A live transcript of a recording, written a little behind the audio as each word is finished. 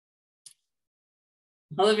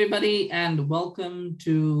Hello, everybody, and welcome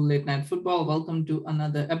to Late Night Football. Welcome to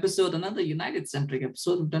another episode, another United-centric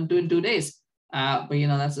episode. We've done two in 2 days. But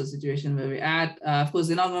that's the situation where we're at. Of course,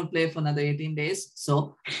 we're not going to play for another 18 days.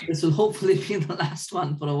 So this will hopefully be the last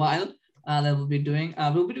one for a while that we'll be doing.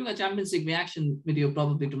 We'll be doing a Champions League reaction video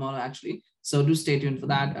probably tomorrow, actually. So do stay tuned for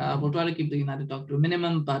that. We'll try to keep the United talk to a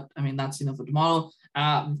minimum, but I mean, that's for tomorrow.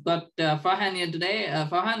 We've got Farhan here today.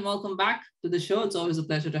 Farhan, welcome back to the show. It's always a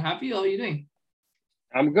pleasure to have you. How are you doing?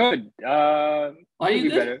 I'm good. Are Could you be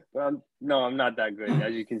good? better. No, I'm not that good,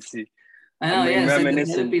 as you can see. I I'm know, yeah, it's like the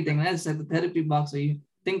reminiscent. therapy thing. That's like the therapy box where you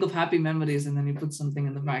think of happy memories and then you put something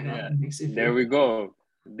in the background Yeah, that makes you feel there we better. go.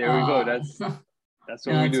 There we go. That's what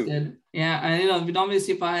we It's do. good. Yeah, and we normally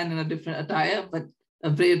see Farhan in a different attire, but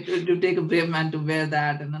to take a brave man to wear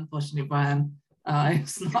that, and unfortunately, Farhan,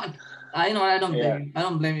 it's not. I don't blame Yeah. you. I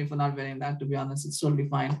don't blame you for not wearing that. To be honest, it's totally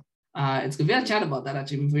fine. It's good. We had a chat about that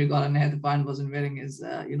actually before you got on air. The Farhan wasn't wearing his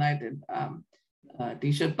United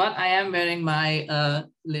t-shirt, but I am wearing my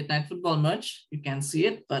late night football merch. You can see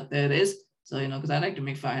it, but there it is. So because I like to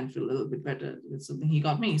make Farhan feel a little bit better. It's something he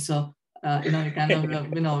got me. So you kind of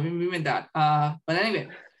we made that. But anyway,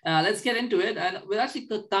 let's get into it, and we'll actually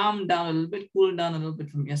calm down a little bit, cool down a little bit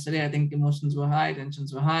from yesterday. I think emotions were high,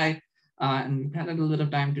 tensions were high, and we've had a little bit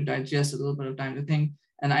of time to digest, a little bit of time to think.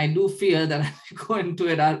 And I do fear that as we go into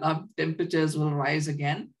it, our temperatures will rise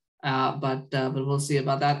again. But we'll see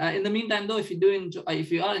about that. In the meantime, though, if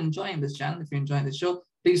you are enjoying this channel, if you're enjoying the show,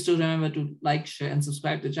 please do remember to like, share, and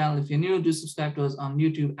subscribe to the channel. If you're new, do subscribe to us on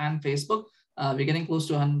YouTube and Facebook. We're getting close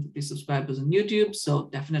to 150 subscribers on YouTube, so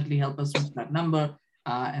definitely help us reach that number.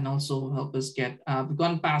 And also help us get, we've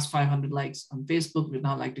gone past 500 likes on Facebook. We'd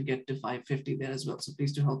now like to get to 550 there as well. So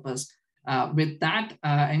please do help us with that.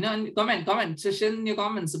 I know, and comment, so share in your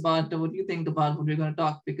comments about what you think about what we're going to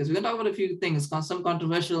talk, because we're going to talk about a few things, some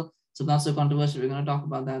controversial, some not so controversial. We're going to talk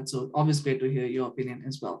about that. So always great to hear your opinion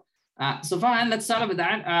as well. So fine, let's start with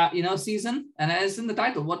that. Season, and as in the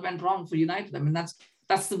title, what went wrong for United? I mean, that's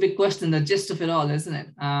the big question, the gist of it all, isn't it?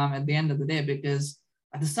 At the end of the day, because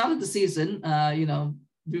at the start of the season,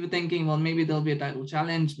 we were thinking, well, maybe there'll be a title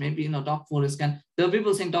challenge. Maybe top four is can. There are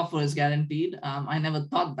people saying top four is guaranteed. I never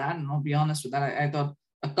thought that, and I'll be honest with that. I thought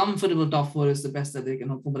a comfortable top four is the best that they can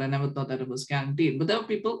hope for, but I never thought that it was guaranteed. But there were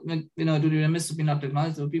people, do you remiss to be not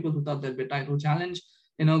acknowledged? There were people who thought there'd be a title challenge.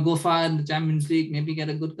 Go far in the Champions League, maybe get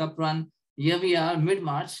a good cup run. Here we are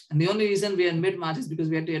mid-March, and the only reason we are in mid-March is because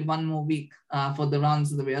we had to get one more week for the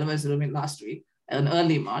rounds of the way. Otherwise, it would have been last week, in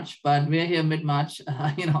early March. But we're here mid-March.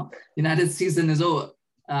 United season is over,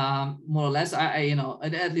 more or less.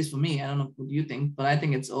 At least for me, I don't know what you think, but I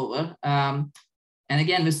think it's over. And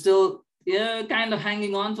again, we're still kind of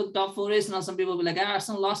hanging on for the top four race. Now, some people will be like,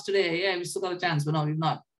 Arsenal lost today. Yeah, we still got a chance, but no, we've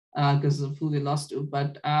not because of who they lost to.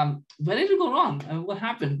 But where did we go wrong? What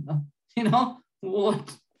happened?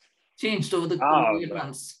 What changed over the Oh 8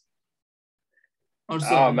 months or so,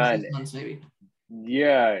 oh man. 6 months maybe?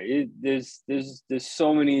 Yeah. There's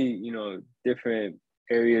so many different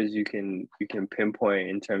areas you can pinpoint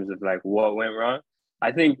in terms of like what went wrong.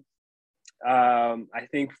 I think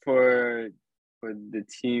for the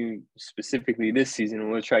team specifically this season,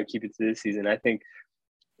 and we'll try to keep it to this season. I think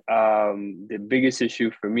the biggest issue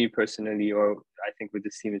for me personally, or I think with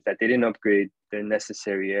this team, is that they didn't upgrade the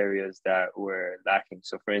necessary areas that were lacking.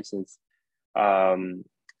 So, for instance, midfield,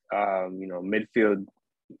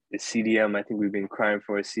 the CDM. I think we've been crying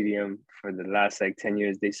for a CDM for the last like 10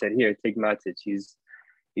 years. They said, "Here, take Matic. He's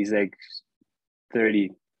like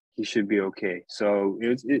 30. He should be okay." So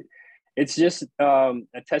it's just a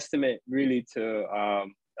testament really to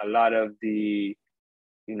a lot of the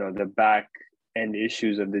back end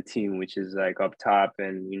issues of the team, which is like up top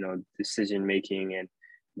and decision making and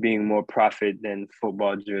being more profit than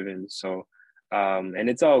football driven. So and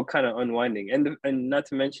it's all kind of unwinding, and not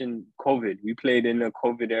to mention COVID. We played in a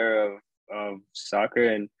COVID era of soccer,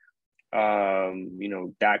 and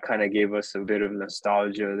that kind of gave us a bit of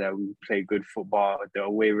nostalgia that we played good football. The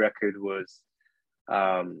away record was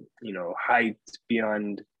hyped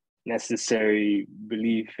beyond necessary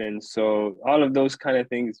belief, and so all of those kind of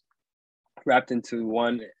things wrapped into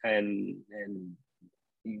one, and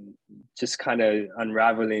just kind of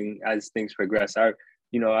unraveling as things progress. I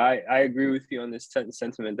agree with you on this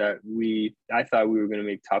sentiment that I thought we were going to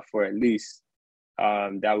make top four at least.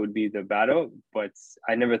 That would be the battle, but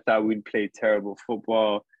I never thought we'd play terrible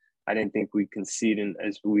football. I didn't think we'd concede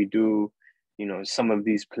as we do. Some of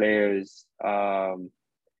these players,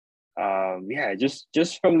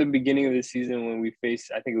 just from the beginning of the season when we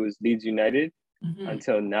faced, I think it was Leeds United,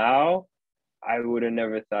 until now, I would have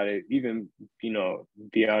never thought it, even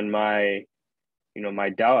beyond my my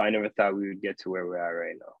doubt, I never thought we would get to where we're at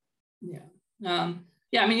right now. Yeah.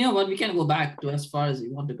 I mean, you know what? We can go back to as far as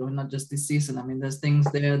you want to go, not just this season. I mean, there's things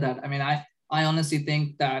there that, I mean, I honestly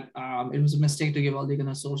think that it was a mistake to give Ole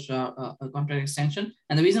Gunnar Solskjaer a contract extension.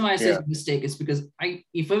 And the reason why I say it's a mistake is because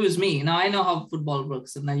if it was me, now I know how football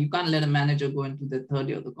works, and now you can't let a manager go into the third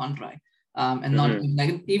year of the contract and not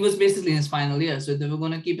like he was basically in his final year. So if they were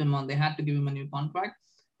going to keep him on, they had to give him a new contract.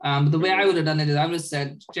 But the way I would have done it is I would have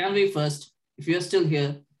said January 1st, if you're still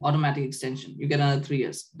here, automatic extension, you get another 3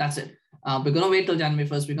 years. That's it. We're going to wait till January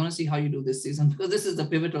 1st. We're going to see how you do this season because this is the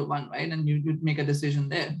pivotal one, right? And you'd make a decision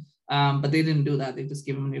there. But they didn't do that. They just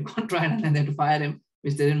gave him a new contract and then they had to fire him,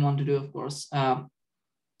 which they didn't want to do, of course. But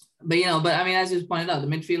I mean, as you pointed out, the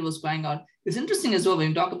midfield was crying out. It's interesting as well when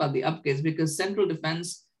you talk about the upgrades because central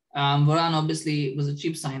defense, Varane obviously was a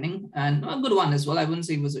cheap signing and a good one as well. I wouldn't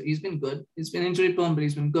say he's been good. He's been injury prone, but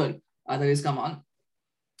he's been good that he's come on.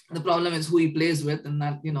 The problem is who he plays with, and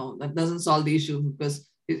that, that doesn't solve the issue because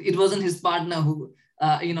it wasn't his partner who,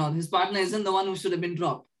 his partner isn't the one who should have been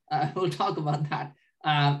dropped. We'll talk about that.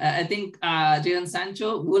 I think Jadon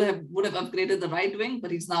Sancho would have upgraded the right wing,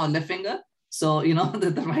 but he's now a left winger. So,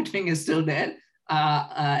 the right wing is still there.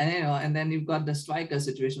 And then you've got the striker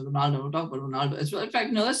situation with Ronaldo. We'll talk about Ronaldo as well. In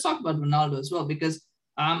fact, let's talk about Ronaldo as well, because,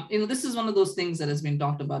 this is one of those things that has been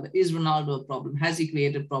talked about. Is Ronaldo a problem? Has he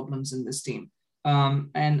created problems in this team?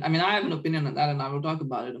 And I mean, I have an opinion on that and I will talk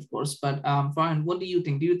about it, of course. But Farhan, what do you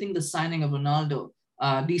think? Do you think the signing of Ronaldo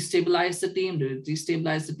destabilize the team? Did it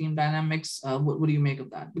destabilize the team dynamics? What do you make of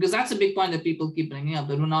that? Because that's a big point that people keep bringing up,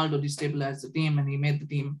 that Ronaldo destabilized the team and he made the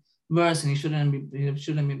team worse and he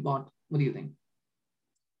shouldn't be bought. What do you think?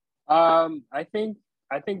 I think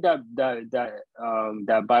that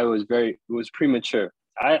buy was premature.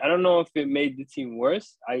 I don't know if it made the team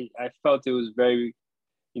worse. I felt it was very,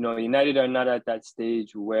 United are not at that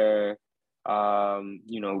stage where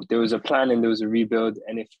there was a plan and there was a rebuild,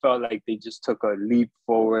 and it felt like they just took a leap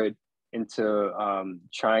forward into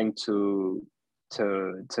trying to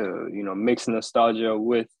mix nostalgia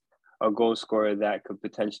with a goal scorer that could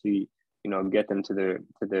potentially get them to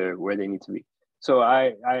their where they need to be. So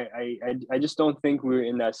I just don't think we're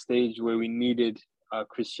in that stage where we needed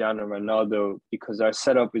Cristiano Ronaldo, because our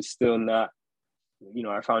setup is still not,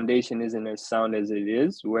 our foundation isn't as sound as it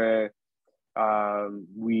is, where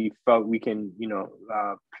we felt we can,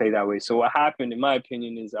 play that way. So what happened, in my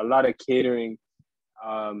opinion, is a lot of catering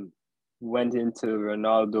went into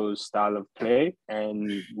Ronaldo's style of play.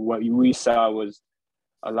 And what we saw was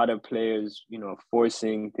a lot of players,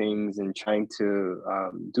 forcing things and trying to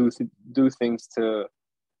do things to,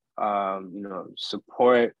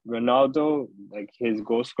 support Ronaldo, like his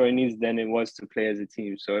goal scoring needs, than it was to play as a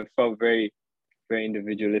team. So it felt very, very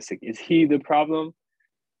individualistic. Is he the problem?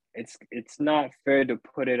 It's not fair to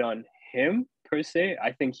put it on him per se.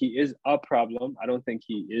 I think he is a problem. I don't think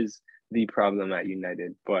he is the problem at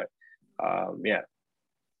United. But yeah.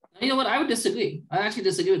 You know what? I would disagree. I actually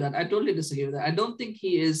disagree with that. I totally disagree with that. I don't think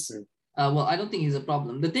he is. I don't think he's a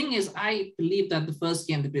problem. The thing is, I believe that the first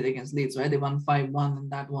game they played against Leeds, right? They won 5-1 in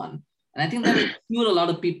that one. And I think that fueled a lot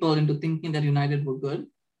of people into thinking that United were good.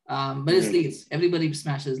 But it's Leeds. Everybody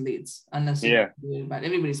smashes Leeds. Unless but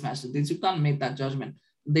everybody smashes Leeds. You can't make that judgment.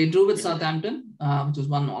 They drew with Southampton, which was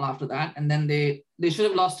 1-0 after that. And then they should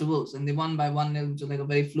have lost to Wolves. And they won by 1-0, which was like a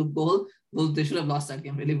very fluke goal. Wolves, they should have lost that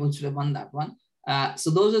game. Really, Wolves should have won that one.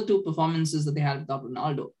 So those are two performances that they had without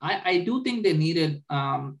Ronaldo. I do think they needed,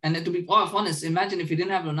 and to be honest, imagine if you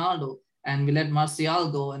didn't have Ronaldo and we let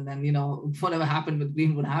Martial go, and then, whatever happened with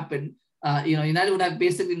Greenwood happened, United would have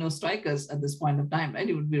basically no strikers at this point of time, right?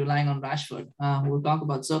 You would be relying on Rashford, who we'll talk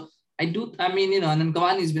about. So and then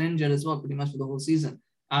Cavani's been injured as well pretty much for the whole season.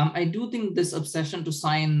 I do think this obsession to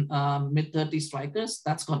sign mid-30 strikers,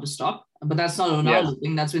 that's got to stop. But that's not a Ronaldo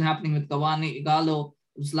thing. That's been happening with Cavani, Igalo,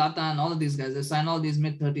 Zlatan, all of these guys. They sign all these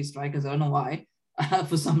mid-30 strikers. I don't know why,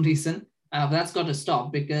 for some reason. But that's got to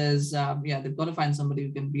stop because, they've got to find somebody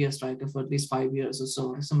who can be a striker for at least 5 years or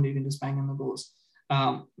so. Somebody who can just bang in the goals.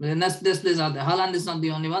 And there's players out there. Haaland is not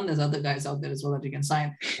the only one. There's other guys out there as well that you can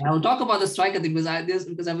sign. And I will talk about the striker thing because I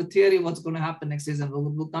have a theory of what's going to happen next season.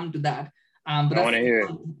 We'll come to that. But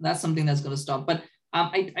that's something that's going to stop. But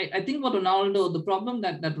I think what Ronaldo, the problem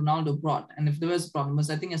that Ronaldo brought, and if there was a problem, was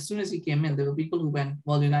I think as soon as he came in, there were people who went,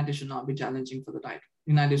 well, United should not be challenging for the title.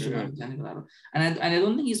 United should not be challenging for the title. And I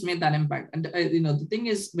don't think he's made that impact. And, the thing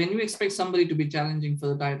is, when you expect somebody to be challenging for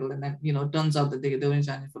the title and then, it turns out that they're only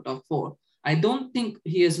challenging for top 4, I don't think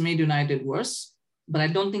he has made United worse, but I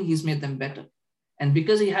don't think he's made them better. And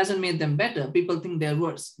because he hasn't made them better, people think they're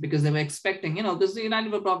worse because they were expecting, because the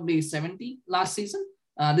United were probably 70 last season.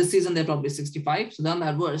 This season, they're probably 65, so they're not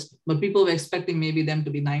that worse. But people were expecting maybe them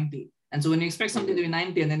to be 90. And so when you expect something to be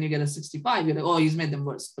 90 and then you get a 65, you're like, oh, he's made them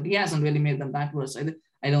worse. But he hasn't really made them that worse.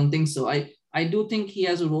 I don't think so. I do think he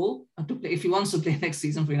has a role to play. If he wants to play next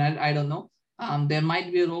season for United, I don't know. There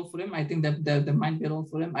might be a role for him. I think that there might be a role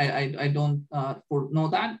for him. I don't know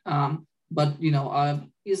that. But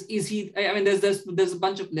is he? I mean, there's a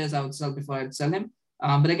bunch of players I would sell before I'd sell him.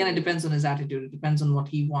 But again, it depends on his attitude. It depends on what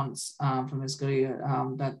he wants from his career.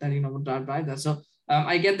 That would drive that. So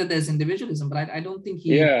I get that there's individualism, but I don't think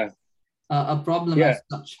he a problem as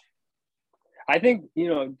such. I think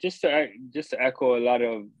just to echo a lot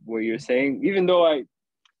of what you're saying. Even though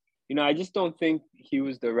I just don't think he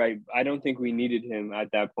was the right. I don't think we needed him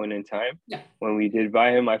at that point in time. Yeah. When we did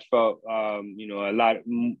buy him, I felt a lot.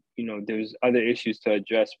 There's other issues to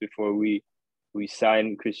address before we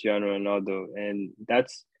signed Cristiano Ronaldo, and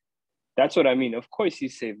that's what I mean. Of course, he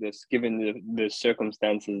saved us, given the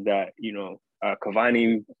circumstances that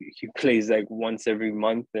Cavani, he plays like once every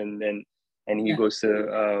month, and he goes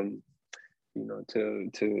to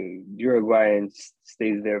to Uruguay and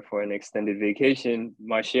stays there for an extended vacation.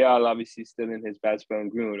 Martial obviously still in his bad spell in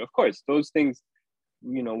Greenwood. Of course, those things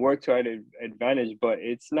work to our advantage, but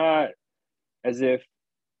it's not as if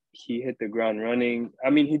he hit the ground running. I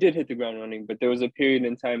mean, he did hit the ground running, but there was a period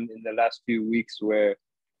in time in the last few weeks where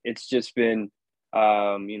it's just been, he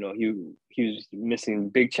was missing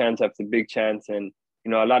big chance after big chance. And,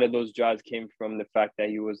 a lot of those draws came from the fact that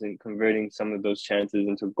he wasn't converting some of those chances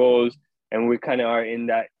into goals. And we kind of are in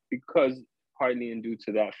that because partly and due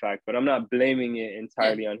to that fact, but I'm not blaming it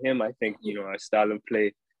entirely on him. I think, our style of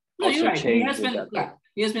play also right. changed.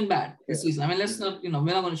 He has been bad this season. I mean, let's not, we're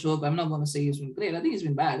not going to show up. I'm not going to say he's been great. I think he's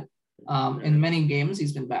been bad. In many games,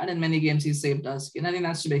 he's been bad. In many games, he's saved us. And I think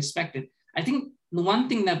that's to be expected. I think the one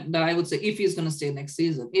thing that I would say, if he is going to stay next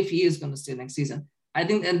season, I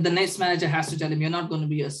think the next manager has to tell him, you're not going to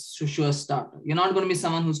be a sure starter. You're not going to be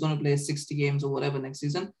someone who's going to play 60 games or whatever next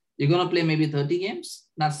season. You're going to play maybe 30 games.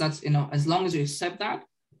 That's as long as you accept that,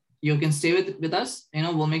 you can stay with us.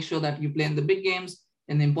 We'll make sure that you play in the big games.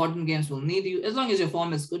 In the important games, we'll need you. As long as your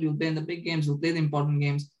form is good, you'll play in the big games, you'll play the important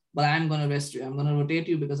games. But I'm going to rest you. I'm going to rotate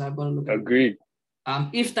you because I've got to look at Agreed.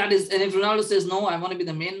 If that is, and if Ronaldo says, no, I want to be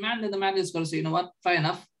the main man, then the man is going to say, you know what, fair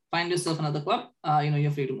enough. Find yourself another club.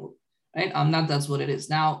 You're free to move. Right? That's what it is.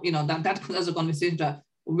 Now, that's a conversation to,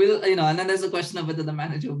 and then there's a question of whether the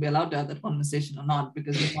manager will be allowed to have that conversation or not,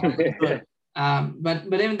 because he's not sure. But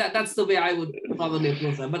I mean, that's the way I would probably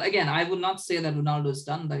approach that. But again, I would not say that Ronaldo is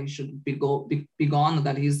done, that he should be gone, or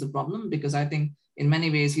that he's the problem, because I think in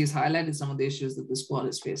many ways he's highlighted some of the issues that the squad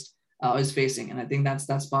is facing, and I think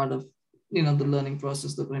that's part of the learning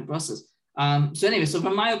process, the growing process. So anyway, so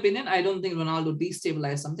from my opinion, I don't think Ronaldo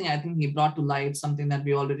destabilized something. I think he brought to light something that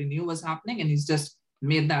we already knew was happening, and he's just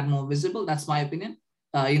made that more visible. That's my opinion.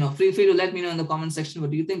 Feel free to let me know in the comment section.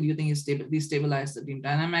 What do you think? Do you think he's destabilized the team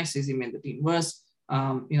dynamics? Has he made the team worse?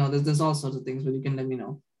 There's all sorts of things, but you can let me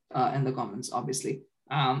know in the comments, obviously.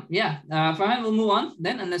 Farhan, we'll move on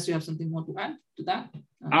then, unless you have something more to add to that.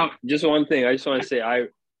 Just one thing. I just want to say,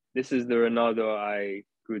 this is the Ronaldo I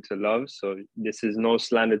grew to love. So this is no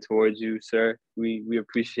slander towards you, sir. We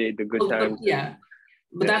appreciate the good times.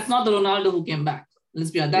 But that's not the Ronaldo who came back. Let's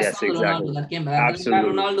be honest. That's not the Ronaldo that came back.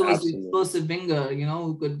 Absolutely. That Ronaldo was the explosive winger,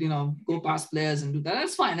 who could, go past players and do that.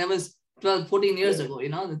 That's fine. That was 12, 14 years ago.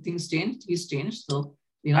 The things changed. He's changed. So,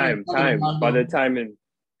 time. By the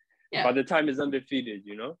time is undefeated,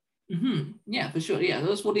 Mm-hmm. Yeah, for sure. Yeah, that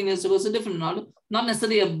was 14 years ago. It's a different Ronaldo. Not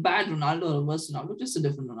necessarily a bad Ronaldo or a worse Ronaldo, just a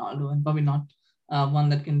different Ronaldo, and probably not one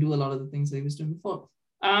that can do a lot of the things that he was doing before.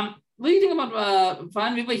 What do you think about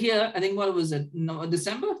Farhan? We were here, I think, what was it?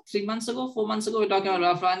 December, 4 months ago, we're talking about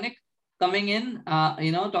Rafa coming in.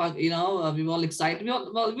 We were all excited.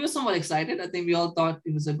 We were somewhat excited. I think we all thought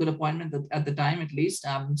it was a good appointment at the time, at least.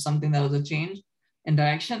 Something that was a change in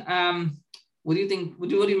direction. What do you think? What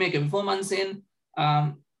do you make of it? 4 months in,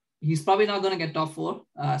 he's probably not going to get top 4.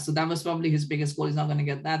 So that was probably his biggest goal. He's not going to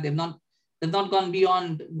get that. They've not gone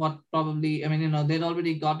beyond what probably, they'd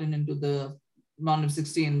already gotten into the round of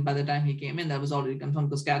 16 by the time he came in. That was already confirmed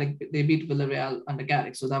because Carrick, they beat Villarreal under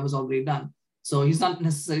Carrick. So that was already done. So he's not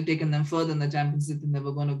necessarily taken them further in the Champions League than they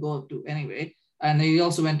were going to go to anyway. And he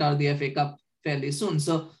also went out of the FA Cup fairly soon.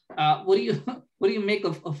 So what do you make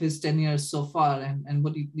of his tenure so far? And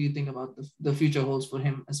what do you think about the future holds for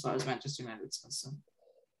him as far as Manchester United is concerned?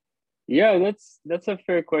 Yeah, that's a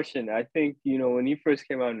fair question. I think, when he first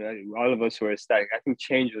came out, all of us were ecstatic. I think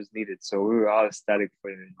change was needed. So we were all ecstatic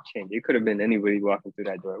for the change. It could have been anybody walking through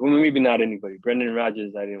that door. Well, maybe not anybody. Brendan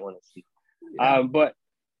Rodgers, I didn't want to see. Yeah. But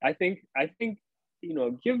I think,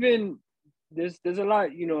 given there's a lot,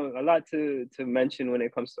 a lot to mention when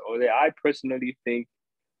it comes to Ole. I personally think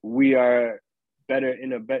we are better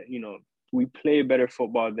in a bet. We play better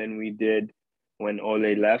football than we did when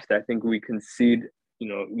Ole left. I think we concede.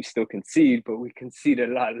 We still concede, but we concede a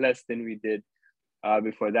lot less than we did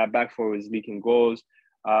before. That back four was leaking goals,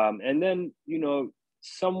 and then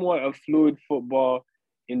somewhat of fluid football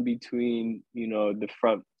in between. The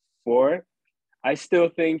front four. I still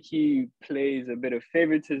think he plays a bit of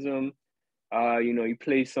favoritism. He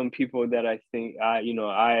plays some people that I think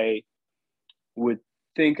I would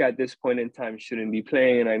think at this point in time shouldn't be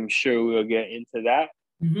playing, and I'm sure we'll get into that.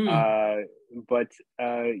 But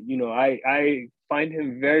I find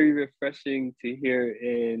him very refreshing to hear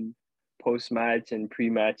in post-match and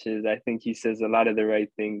pre-matches. I think he says a lot of the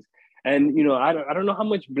right things, and I don't know how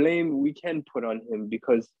much blame we can put on him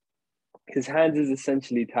because his hands is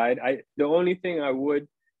essentially tied. The only thing I would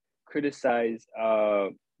criticize,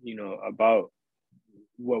 about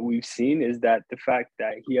what we've seen is that the fact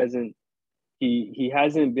that he hasn't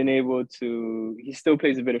been able to. He still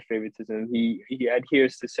plays a bit of favoritism. He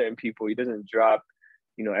adheres to certain people. He doesn't drop,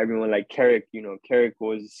 everyone like Carrick. Carrick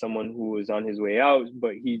was someone who was on his way out,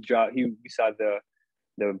 but he dropped. We saw the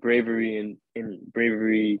bravery in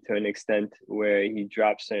bravery to an extent where he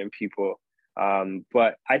dropped certain people.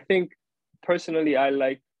 But I think personally, I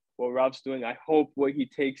like what Ralph's doing. I hope what he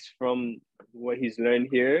takes from what he's learned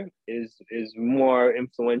here is more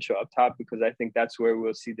influential up top, because I think that's where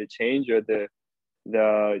we'll see the change, or the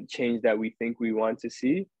change that we think we want to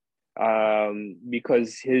see.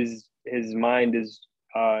 Because his mind is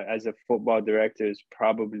as a football director is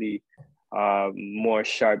probably more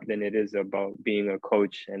sharp than it is about being a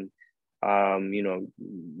coach and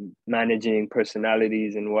managing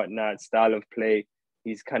personalities and whatnot, style of play.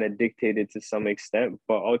 He's kind of dictated to some extent,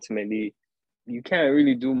 but ultimately you can't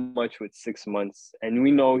really do much with 6 months. And we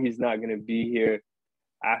know he's not going to be here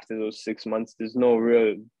after those 6 months. There's no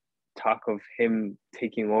real talk of him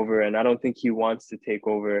taking over. And I don't think he wants to take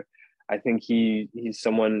over. I think he's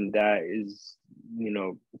someone that is,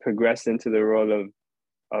 progressed into the role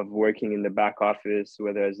of working in the back office,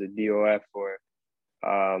 whether as a DOF or,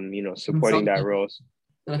 supporting that role.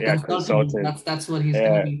 Yeah, consultant. That's what he's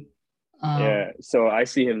going to be. So I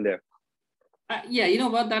see him there. Yeah, you know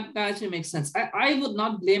what? That actually makes sense. I would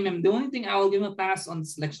not blame him. The only thing I will give him a pass on the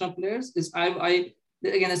selection of players is I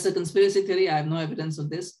again, it's a conspiracy theory. I have no evidence of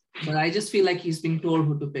this, but I just feel like he's being told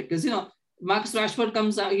who to pick. Because Marcus Rashford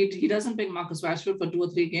comes out. He doesn't pick Marcus Rashford for 2 or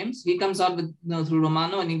 3 games. He comes out with through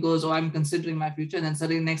Romano and he goes, "Oh, I'm considering my future." And then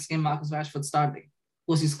suddenly next game, Marcus Rashford starting. Of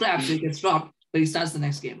course, he's scrapped, so he gets dropped, but he starts the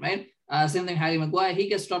next game, right? Same thing, Harry Maguire. He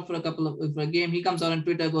gets dropped for a game. He comes out on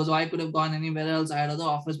Twitter, goes, "Oh, I could have gone anywhere else. I had other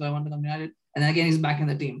offers, but I want to come to United." And then again, he's back in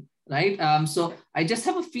the team, right? So I just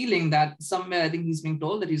have a feeling that somewhere I think he's being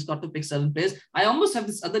told that he's got to pick certain players. I almost have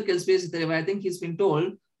this other conspiracy theory where I think he's been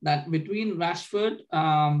told that between Rashford,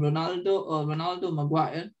 Ronaldo,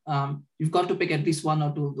 Maguire, you've got to pick at least 1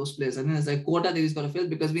 or 2 of those players. And then there's a quota that he's got to fill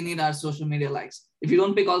because we need our social media likes. If you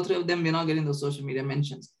don't pick all 3 of them, we're not getting those social media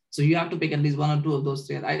mentions. So you have to pick at least 1 or 2 of those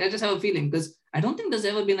 3. I just have a feeling because I don't think there's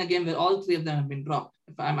ever been a game where all 3 of them have been dropped.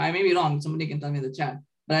 If I may be wrong, somebody can tell me in the chat.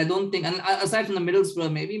 But I don't think, and aside from the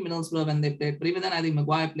Middlesbrough when they played, but even then I think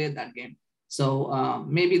Maguire played that game. So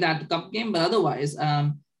maybe that cup game, but otherwise,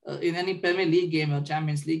 in any Premier League game or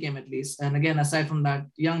Champions League game at least, and again, aside from that,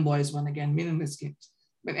 young boys won again, meaningless games.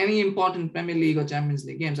 But any important Premier League or Champions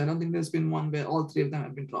League games, I don't think there's been one where all 3 of them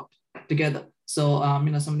have been dropped together. So,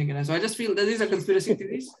 something can. So I just feel that these are conspiracy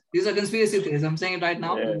theories. These are conspiracy theories. I'm saying it right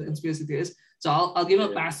now, conspiracy theories. So I'll give a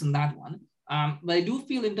pass on that one. But I do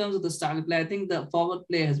feel in terms of the style play, I think the forward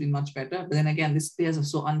play has been much better. But then again, these players are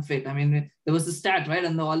so unfit. I mean, there was the stat, right?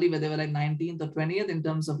 And the Oli where they were like 19th or 20th in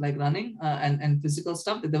terms of like running and physical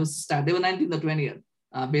stuff. There was a stat. They were 19th or 20th,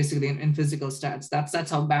 basically in physical stats.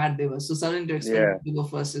 That's how bad they were. So suddenly to expect them to go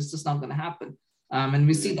first, it's just not going to happen. And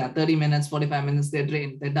we see that 30 minutes, 45 minutes, they're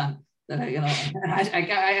drained, they're done. That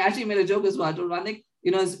I actually made a joke as well. I told Ranik,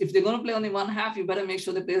 if they're going to play only one half, you better make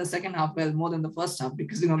sure they play the second half well more than the first half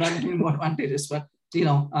because that will be more advantageous. But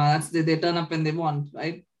that's they turn up when they want,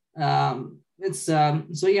 right?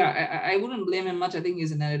 So yeah, I wouldn't blame him much. I think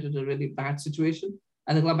he's inherited a really bad situation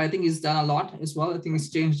at the club. I think he's done a lot as well. I think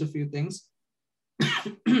he's changed a few things.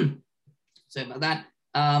 Sorry about that.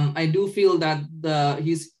 I do feel that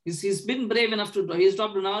he's been brave enough to. He's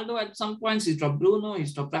dropped Ronaldo at some points. He's dropped Bruno.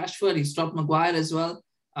 He's dropped Rashford. He's dropped Maguire as well.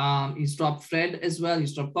 He's dropped Fred as well.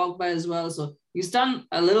 He's dropped Pogba as well. So he's done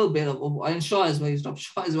a little bit of Shaw as well. He's dropped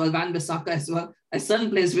Shaw as well. Van Bissaka as well. His son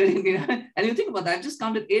plays very good. And you think about that, I just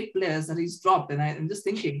counted 8 players that he's dropped. And I'm just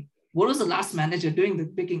thinking, what was the last manager doing?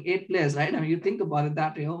 Picking 8 players, right? I mean, you think about it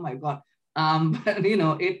that way. Oh my God. But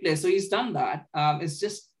 8 players. So he's done that.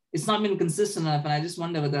 It's not been consistent enough, and I just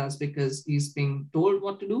wonder whether that's because he's being told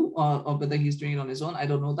what to do, or whether he's doing it on his own. I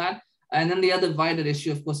don't know that. And then the other wider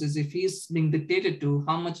issue, of course, is if he's being dictated to,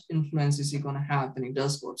 how much influence is he going to have when he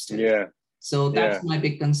does go upstairs? Yeah. So that's my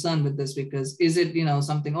big concern with this, because is it,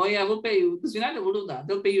 something, oh yeah, we'll pay you, because United will do that.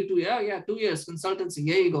 They'll pay you 2 years. Yeah, 2 years consultancy.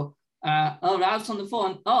 Here you go. Oh, Ralph's on the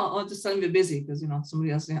phone. Oh, just tell him we're busy, because,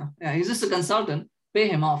 somebody else, yeah, he's just a consultant. Pay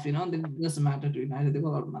him off, it doesn't matter to United. They've got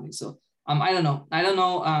a lot of money. So I don't know.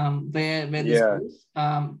 Where this goes.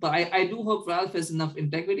 But I do hope Ralph has enough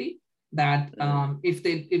integrity that if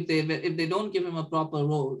they don't give him a proper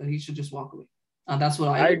role, then he should just walk away. That's what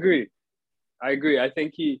I agree. I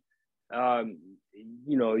think he,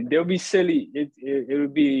 they'll be silly. It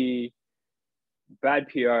would be bad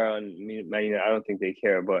PR on me. I don't think they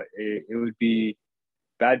care, but it would be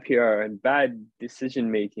bad PR and bad decision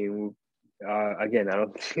making. Again, I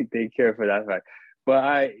don't think they care for that fact.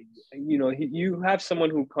 But you have someone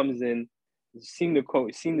who comes in, seeing the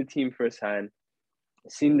coach, seeing the team firsthand,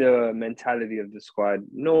 seeing the mentality of the squad.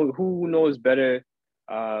 Who knows better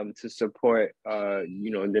to support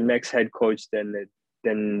the next head coach than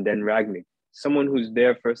Ragnick. Someone who's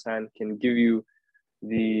there firsthand can give you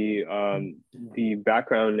the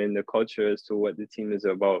background and the culture as to what the team is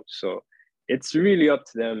about. So it's really up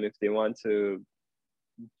to them if they want to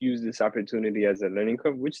use this opportunity as a learning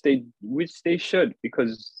curve, which they should,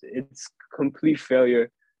 because it's complete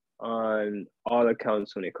failure on all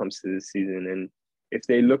accounts when it comes to this season. And if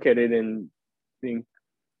they look at it and think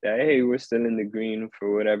that, hey, we're still in the green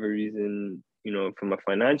for whatever reason, from a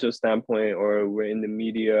financial standpoint, or we're in the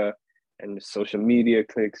media and the social media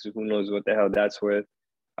clicks, who knows what the hell that's worth.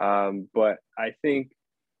 But I think,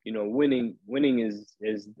 winning is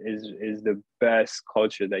the best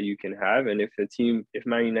culture that you can have. And if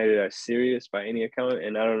Man United are serious by any account,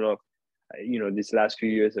 and I don't know if, these last few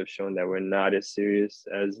years have shown that we're not as serious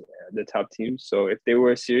as the top teams. So if they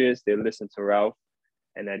were serious, they'd listen to Ralph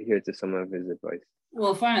and adhere to some of his advice.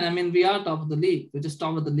 Well, fine. I mean, we are top of the league. We're just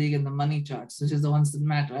top of the league in the money charts, which is the ones that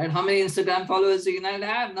matter, right? How many Instagram followers do United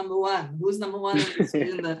have? Number one. Who's number one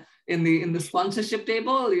in the sponsorship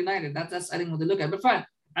table? United. That's I think what they look at. But fine.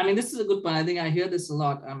 I mean, this is a good point. I think I hear this a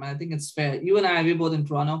lot. I think it's fair. You and I, we're both in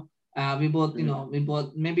Toronto. We both,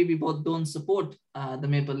 we both don't support the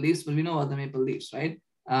Maple Leafs, but we know about the Maple Leafs, right?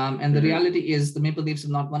 And the reality is the Maple Leafs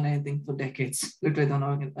have not won anything for decades. Literally don't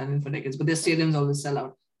know anything for decades, but their stadiums always sell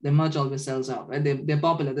out. Their merch always sells out, right? They're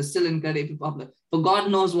popular. They're still incredibly popular. For God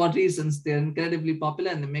knows what reasons, they're incredibly popular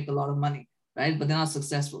and they make a lot of money, right? But they're not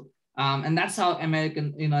successful. And that's how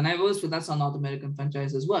American, and I've always feel that's how North American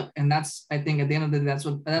franchises work. And that's, I think at the end of the day, that's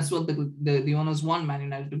what the owners want Man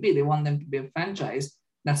United to be. They want them to be a franchise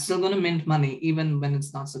that's still going to mint money, even when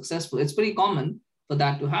it's not successful. It's pretty common for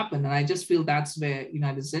that to happen. And I just feel that's where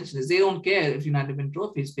United's attention is. They don't care if United win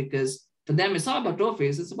trophies, because for them, it's not about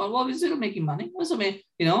trophies. It's about, well, we're still making money. Also, we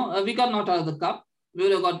got knocked out of the cup. We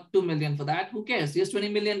would have got $2 million for that. Who cares? Here's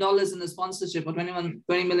 $20 million in the sponsorship, or 20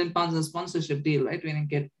 million pounds in the sponsorship deal, right? Training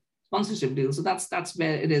kit sponsorship deal. So that's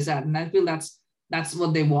where it is at. And I feel that's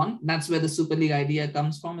what they want. That's where the Super League idea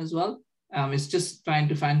comes from as well. It's just trying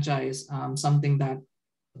to franchise something that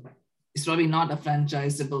is probably not a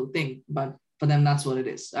franchisable thing, but for them, that's what it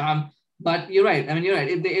is. But you're right. I mean, you're right.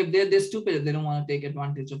 If they're stupid, if they don't want to take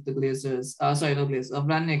advantage of the Glazers, of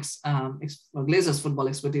Rangnick's Glazers football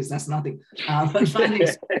expertise, that's nothing. But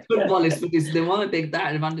Rangnick's football expertise, they want to take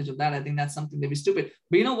that advantage of that. I think that's something they'd be stupid.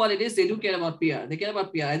 But you know what it is? They do care about PR. They care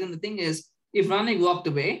about PR. I think the thing is, if Rangnick walked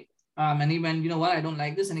away and he went, you know what, I don't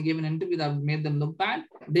like this, and he gave an interview that made them look bad,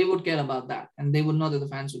 they would care about that, and they would know that the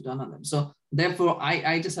fans would turn on them. So therefore,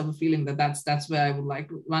 I just have a feeling that that's where I would like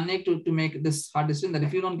Rangnick to make this hard decision, that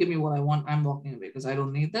if you don't give me what I want, I'm walking away, because I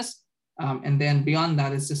don't need this. And then beyond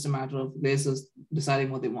that, it's just a matter of Glazers deciding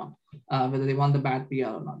what they want, whether they want the bad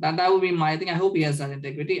PR or not. That would be my thing. I hope he has that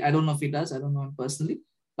integrity. I don't know if he does. I don't know him personally,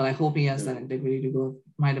 but I hope he has that integrity to go,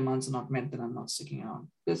 my demands are not met, then I'm not sticking around.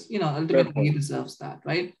 Because, ultimately he deserves that,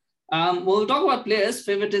 right? We'll talk about players,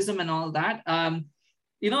 favoritism and all that. I'm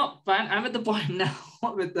at the point now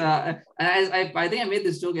with, I think I made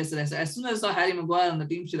this joke yesterday. So as soon as I saw Harry Maguire on the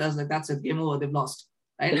team sheet, I was like, that's it, game over, they've lost.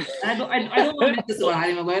 Right? And I don't want to make this about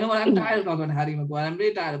Harry Maguire. You know what? I'm tired of talking about Harry Maguire. I'm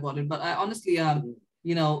really tired about it. But I honestly,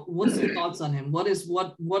 what's your thoughts on him? What,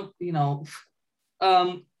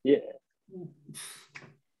 yeah.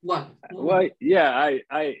 What? Well, yeah,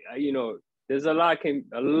 I there's a lot came.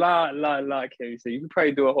 So you could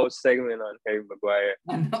probably do a whole segment on Harry Maguire.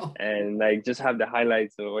 I know. And just have the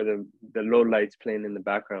highlights or the low lights playing in the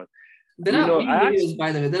background. There You are know, many I videos, actually,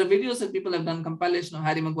 by the way. There are videos that people have done compilation of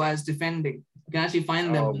Harry Maguire's defending. You can actually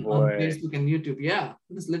find them oh on boy, Facebook and YouTube. Yeah,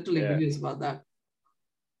 there's literally yeah, videos about that.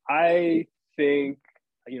 I think,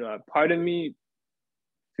 part of me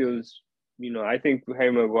feels, I think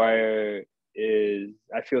Harry Maguire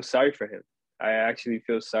I feel sorry for him. I actually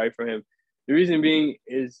feel sorry for him. The reason being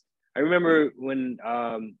is I remember when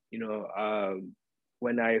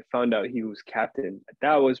I found out he was captain,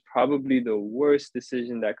 that was probably the worst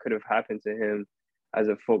decision that could have happened to him as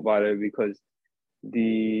a footballer, because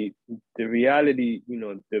the reality,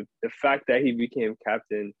 the fact that he became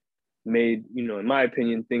captain made, in my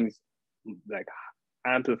opinion, things like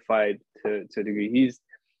amplified to a degree.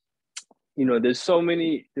 There's so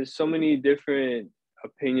many different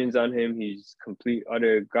opinions on him. He's complete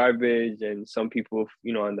utter garbage, and some people,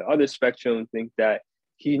 on the other spectrum, think that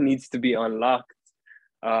he needs to be unlocked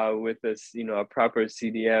with a proper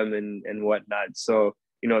CDM and whatnot. So,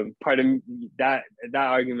 part of that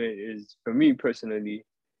argument is, for me personally,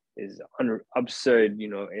 is absurd.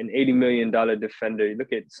 An $80 million defender.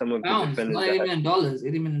 Look at some of the Pounds, defenders not that $80 million,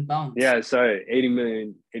 80 million pounds. yeah, sorry, 80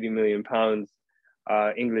 million pounds,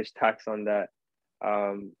 English tax on that.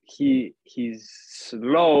 He's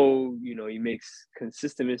slow, he makes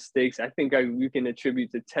consistent mistakes. I think we can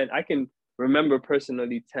attribute to 10. I can remember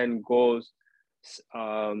personally 10 goals,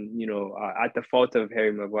 at the fault of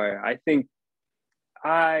Harry Maguire. I think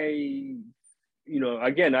again,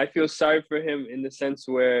 I feel sorry for him in the sense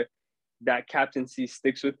where that captaincy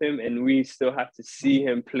sticks with him, and we still have to see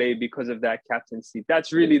him play because of that captaincy.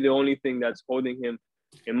 That's really the only thing that's holding him,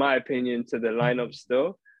 in my opinion, to the lineup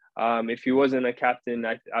still. If he wasn't a captain,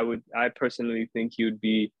 I personally think he would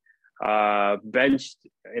be benched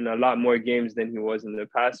in a lot more games than he was in the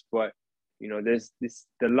past. But there's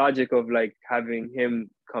the logic of like having him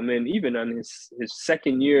come in even on his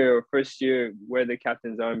second year or first year, where the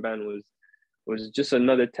captain's armband was just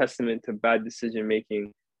another testament to bad decision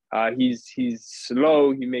making. He's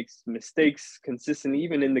slow. He makes mistakes consistently.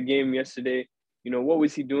 Even in the game yesterday, what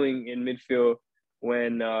was he doing in midfield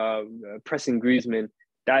when pressing Griezmann?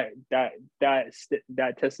 That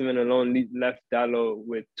testament alone left Dalot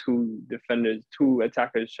with two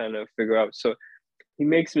attackers trying to figure out. So he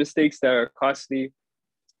makes mistakes that are costly,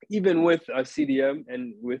 even with a CDM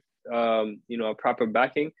and with a proper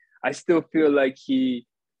backing. I still feel like he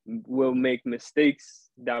will make mistakes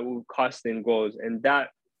that will cost him goals, and that,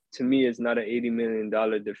 to me, is not an $80 million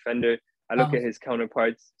defender. I look at his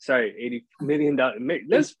counterparts. Sorry, $80 million.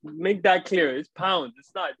 Let's make that clear. It's pounds.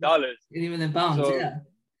 It's not dollars. 80 million pounds. So, Yeah.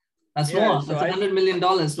 That's yeah, more. so That's $100 million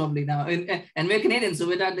probably now. And we're Canadian, so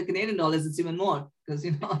without the Canadian dollars, it's even more because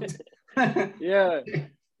yeah.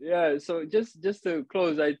 So just to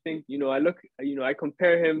close, I think I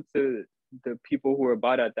compare him to the people who are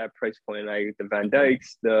bought at that price point, like the Van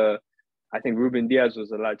Dijks. I think Ruben Diaz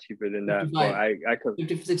was a lot cheaper than that. 55, But I could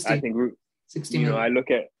 50, 60, I think 60 million. I look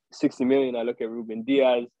at 60 million. I look at Ruben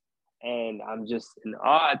Diaz, and I'm just in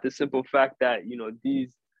awe at the simple fact that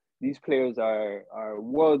these players are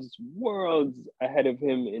worlds ahead of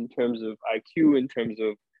him in terms of IQ, in terms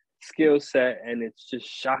of skill set, and it's just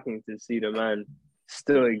shocking to see the man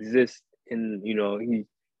still exist. In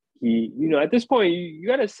he at this point you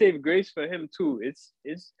gotta save grace for him too. It's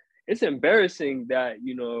embarrassing that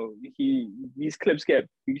these clips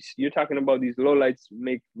you're talking about these lowlights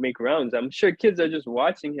make rounds. I'm sure kids are just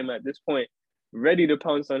watching him at this point, ready to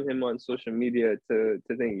pounce on him on social media to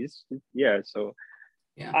think so.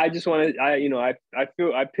 Yeah. I just want to,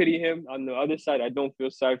 I pity him. On the other side, I don't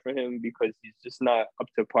feel sorry for him because he's just not up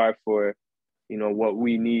to par for, what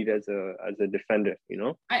we need as a defender,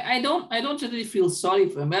 I don't really feel sorry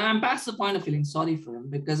for him. I'm past the point of feeling sorry for him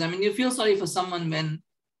because you feel sorry for someone when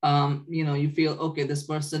you feel, okay, this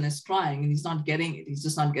person is trying and he's not getting it. He's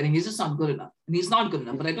just not good enough. And he's not good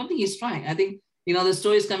enough. But I don't think he's trying. I think, the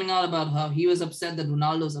stories coming out about how he was upset that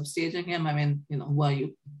Ronaldo's upstaging him. Who are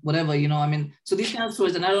you? Whatever, so these kind of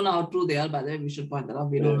stories, and I don't know how true they are, by the way, we should point that out.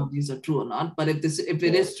 We don't know if these are true or not. But if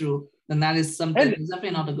it is true, then that is something, it's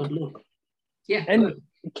definitely not a good look. Yeah. And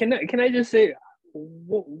can I just say,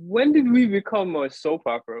 when did we become a soap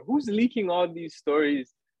opera? Who's leaking all these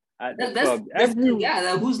stories at the club?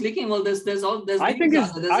 Who's leaking? Well, there's I think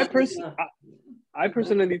I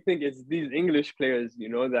personally think it's these English players,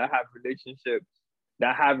 that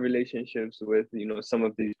have relationships with, some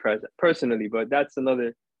of these personally, but that's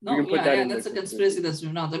another. That's a conspiracy that's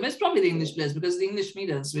moving out. It's probably the English players because the English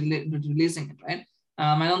media is releasing it, right?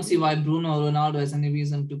 I don't see why Bruno or Ronaldo has any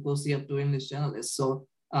reason to go see up to English journalists. So,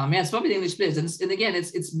 it's probably the English players. And again,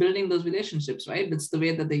 it's building those relationships, right? It's the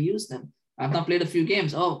way that they use them. I've not played a few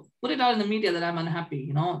games. Oh, put it out in the media that I'm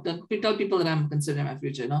unhappy, tell people that I'm considering my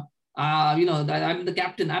future, That I'm the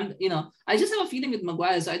captain. I just have a feeling with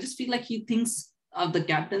Maguire. So I just feel like he thinks of the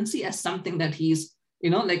captaincy as something that he's,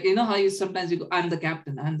 like, how you sometimes you go, I'm the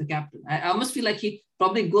captain, I'm the captain. I almost feel like he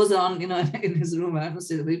probably goes around, in his room, and I must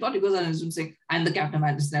say, he probably goes around in his room saying, I'm the captain of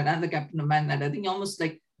Manchester United, I'm the captain of Man United. I think almost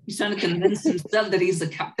like he's trying to convince himself that he's the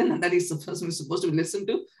captain and that he's the person who's supposed to be listened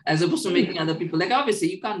to, as opposed to making other people, like, obviously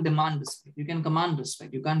you can't demand respect. You can command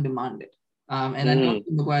respect. You can't demand it. And I don't think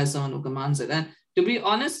Maguire is someone who commands it. And to be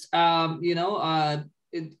honest, I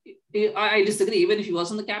disagree. Even if he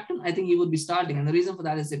wasn't the captain, I think he would be starting. And the reason for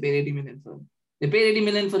that is they paid 80 million for him. They paid 80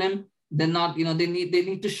 million for him. They're not, they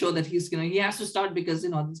need to show that he's, he has to start because,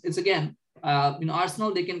 it's again,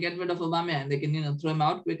 Arsenal, they can get rid of Aubameyang and they can, throw him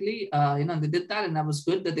out quickly. They did that and that was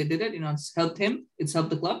good that they did it. It's helped him. It's helped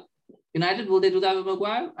the club. United, will they do that with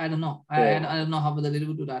Maguire? I don't know. I don't know how they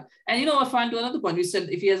will do that. And you know what, Farhan, to another point, we said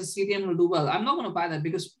if he has a CDM, he'll do well. I'm not going to buy that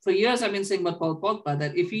because for years I've been saying about Paul Pogba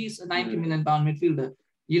that if he's a 90 million pound midfielder,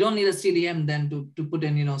 you don't need a CDM then to put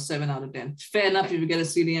in, 7 out of 10. Fair enough, if you get a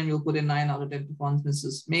CDM, you'll put in 9 out of 10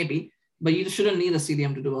 performances, maybe, but you shouldn't need a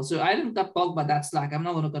CDM to do well. So I didn't cut Pogba that slack. I'm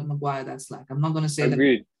not going to cut Maguire that slack. I'm not going to say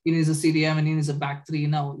Agreed. that he needs a CDM and he needs a back three.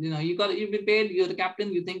 No, you've been paid, you're the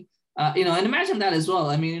captain, you think, and imagine that as well.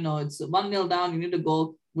 I mean, it's 1-0 down, you need a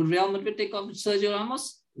goal. Would Real Madrid take off Sergio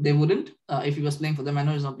Ramos? They wouldn't if he was playing for them. I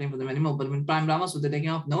know he's not playing for them anymore, but when Prime Ramos, would they take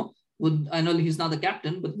him off? No. I know he's not the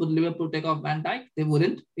captain, but would Liverpool take off Van Dijk? They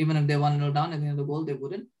wouldn't. Even if they 1-0 down and they had the goal, they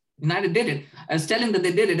wouldn't. United did it. I was telling that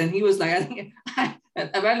they did it, and he was like, I think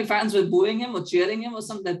apparently fans were booing him or cheering him or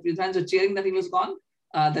something. That fans were cheering that he was gone.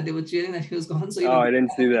 That they were cheering that he was gone. So I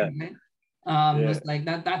didn't see that. It was like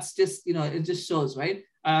that. That's just it just shows, right?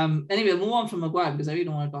 Anyway, move on from Maguire because I really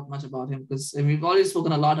don't want to talk much about him because we've already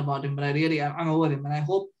spoken a lot about him, but I'm over him, and I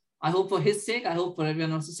hope for his sake, I hope for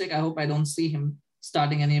everyone else's sake, I hope I don't see him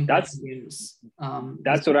starting any important games.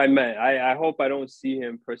 That's what I meant. I hope I don't see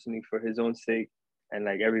him personally for his own sake and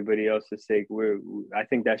like everybody else's sake. I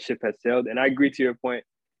think that ship has sailed, and I agree to your point.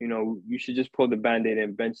 You should just pull the Band-Aid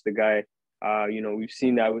and bench the guy. We've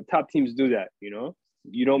seen that with top teams do that. You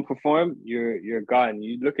don't perform, you're gone.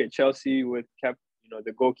 You look at Chelsea with Kepa,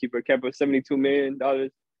 the goalkeeper Kepa, $72 million.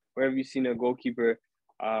 Where have you seen a goalkeeper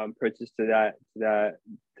purchased to that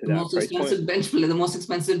the most expensive bench player, the most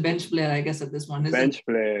expensive bench player, I guess, at this one. Bench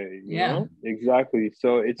player, you know? Exactly.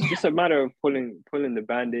 So it's just a matter of pulling the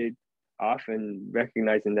Band-Aid off and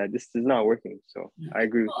recognizing that this is not working. So I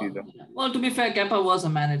agree with you, though. Well, to be fair, Kepa was a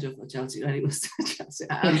manager for Chelsea, right? He was Chelsea.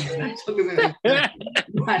 I don't know. He's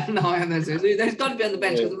got to be on the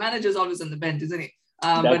bench because the manager's always on the bench, isn't he?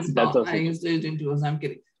 But no, he's doing two. I'm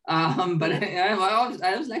kidding. But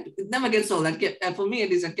I was like, it never gets old. For me,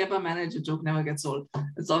 it is a Kepa manager joke never gets old.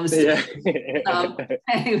 It's obviously.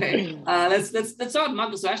 Anyway, let's talk about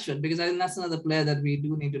Marcus Rashford because I think that's another player that we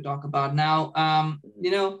do need to talk about now.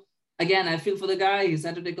 Again, I feel for the guy. He's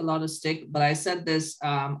had to take a lot of stick, but I said this.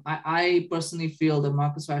 I personally feel that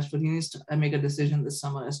Marcus Rashford, he needs to make a decision this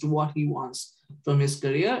summer as to what he wants from his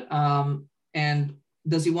career. And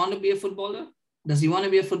does he want to be a footballer? Does he want to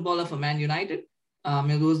be a footballer for Man United?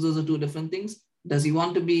 Those are two different things. Does he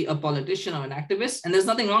want to be a politician or an activist? And there's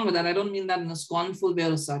nothing wrong with that. I don't mean that in a scornful way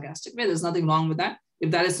or a sarcastic way. There's nothing wrong with that. If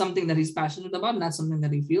that is something that he's passionate about and that's something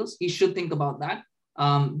that he feels, he should think about that.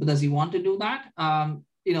 But does he want to do that?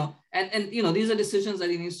 These are decisions that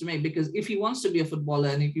he needs to make because if he wants to be a footballer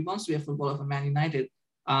and if he wants to be a footballer for Man United,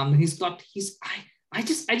 I just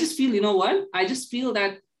feel, you know what? I just feel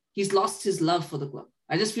that he's lost his love for the club.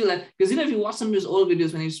 I just feel that because if you watch some of his old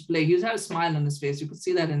videos when he used to play, he had a smile on his face. You could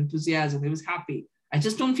see that enthusiasm. He was happy. I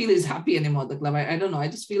just don't feel he's happy anymore at the club. I don't know. I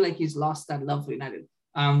just feel like he's lost that love for United.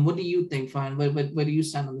 What do you think, Farhan? Where do you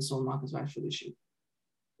stand on this whole Marcus Rashford issue?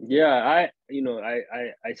 Yeah, I know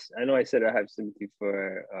I said I have sympathy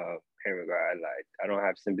for Harry Maguire. Like I don't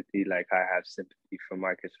have sympathy like I have sympathy for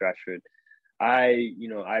Marcus Rashford. I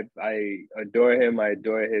adore him. I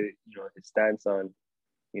adore his his stance on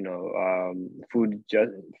food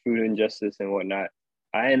injustice and whatnot.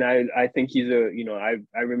 I think he's I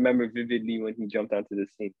remember vividly when he jumped onto the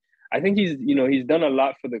scene. I think he's done a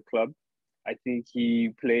lot for the club. I think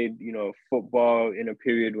he played football in a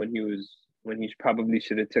period when he probably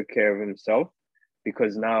should have took care of himself,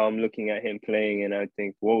 because now I'm looking at him playing and I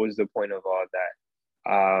think, what was the point of all that?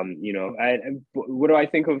 What do I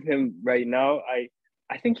think of him right now?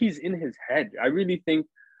 I think he's in his head. I really think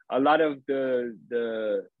a lot of the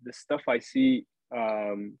stuff I see,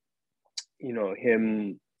 him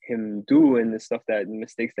do and the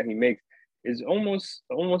mistakes that he makes is almost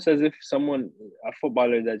as if a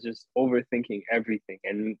footballer that's just overthinking everything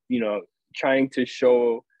and trying to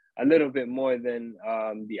show a little bit more than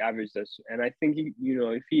the average does. And I think if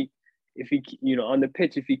if he, you know, on the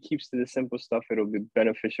pitch, if he keeps to the simple stuff, it'll be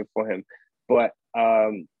beneficial for him. But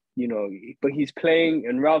you know, but he's playing,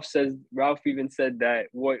 and Ralph even said that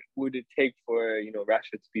what would it take for, you know,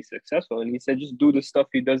 Rashford to be successful, and he said just do the stuff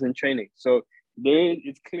he does in training. So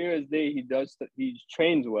it's clear as day he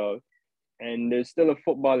trains well, and there's still a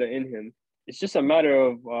footballer in him. It's just a matter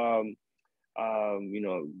of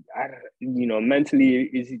you know,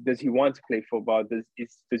 mentally, does he want to play football? Does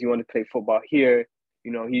he want to play football here?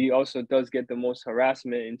 You know, he also does get the most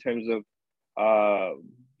harassment in terms of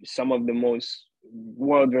some of the most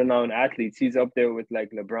world-renowned athletes. He's up there with like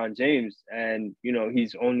LeBron James, and you know,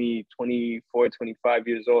 he's only 24, 25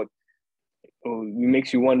 years old. So it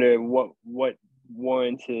makes you wonder what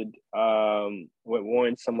warrants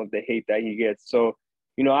some of the hate that he gets. So,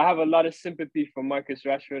 you know, I have a lot of sympathy for Marcus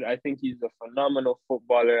Rashford. I think he's a phenomenal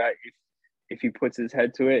footballer if he puts his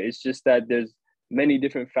head to it. It's just that there's many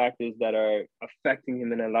different factors that are affecting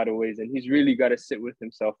him in a lot of ways, and he's really got to sit with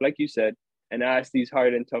himself, like you said, and ask these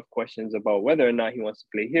hard and tough questions about whether or not he wants to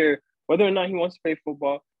play here, whether or not he wants to play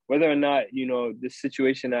football, whether or not, you know, the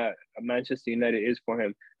situation at Manchester United is for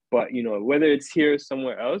him. But, you know, whether it's here or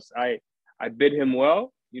somewhere else, I bid him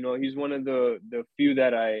well. You know, he's one of the few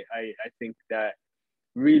that I think that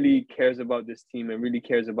really cares about this team and really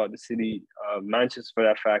cares about the city of Manchester for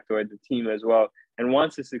that fact, or the team as well, and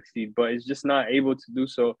wants to succeed, but is just not able to do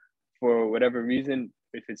so for whatever reason,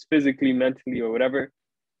 if it's physically, mentally, or whatever.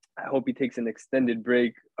 I hope he takes an extended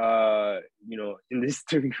break, you know, in these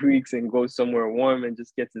 3 weeks and goes somewhere warm and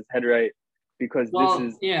just gets his head right, because this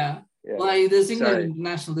is yeah. Well, there's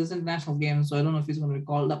international games, so I don't know if he's going to be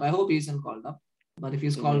called up. I hope he isn't called up, but if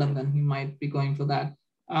he's called up, then he might be going for that.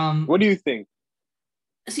 What do you think?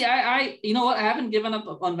 See, I you know what, I haven't given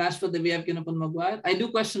up on Rashford the way I've given up on Maguire. I do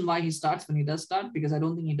question why he starts when he does start, because I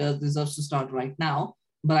don't think he deserves to start right now.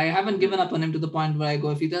 But I haven't given up on him to the point where I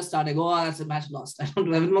go, if he does start, I go, oh, that's a match lost. I don't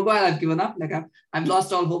do it. With Maguire, I've given up. Like I've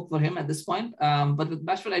lost all hope for him at this point. But with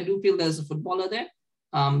Rashford, I do feel there's a footballer there.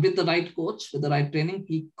 With the right coach, with the right training,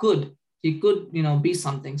 he could, you know, be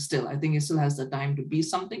something still. I think he still has the time to be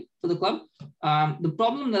something for the club. The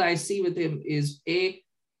problem that I see with him is,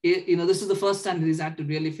 you know, this is the first time that he's had to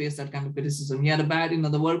really face that kind of criticism. He had a bad, you know,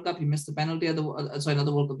 the World Cup, he missed the penalty at the World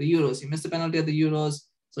Cup, the Euros. He missed the penalty at the Euros.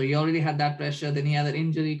 So he already had that pressure. Then he had that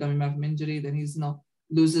injury, coming back from injury. Then he's, you know,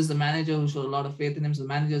 loses the manager who showed a lot of faith in him. So the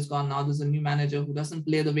manager's gone. Now there's a new manager who doesn't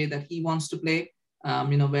play the way that he wants to play.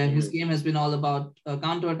 You know, where his game has been all about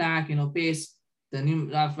counter-attack, you know, pace. The new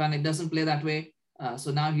Farhan doesn't play that way.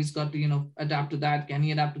 So now he's got to, you know, adapt to that. Can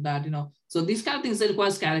he adapt to that? You know, so these kind of things that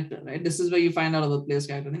requires character, right? This is where you find out about player's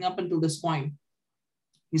character. I think up until this point,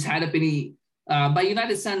 he's had a pretty, by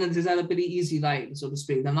United standards, he's had a pretty easy ride, so to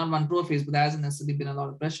speak. They've not won trophies, but there hasn't necessarily been a lot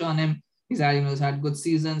of pressure on him. He's had, you know, he's had good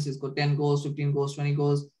seasons. He's got 10 goals, 15 goals, 20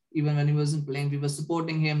 goals. Even when he wasn't playing, we were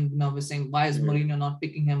supporting him. You know, we're saying, why is Mourinho not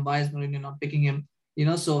picking him? Why is Mourinho not picking him? You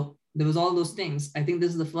know, so there was all those things. I think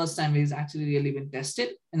this is the first time he's actually really been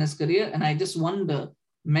tested in his career. And I just wonder,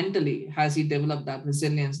 mentally, has he developed that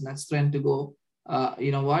resilience and that strength to go,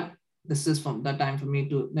 you know what, this is from that time for me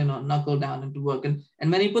to, you know, knuckle down and to work. And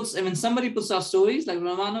when somebody puts out stories like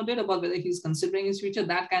Romano did about whether he's considering his future,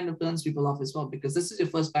 that kind of turns people off as well, because this is your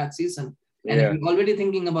first bad season. And if you're already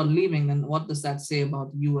thinking about leaving, then what does that say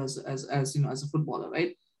about you as you know, as a footballer,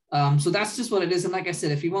 right? So that's just what it is. And like I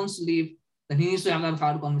said, if he wants to leave, then he needs to have that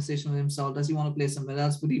hard conversation with himself. Does he want to play somewhere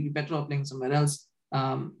else? Would he be better off playing somewhere else?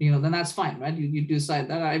 You know, then that's fine, right? You decide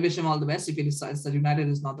that. I wish him all the best if he decides that United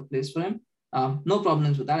is not the place for him. No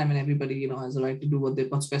problems with that. I mean, everybody, you know, has a right to do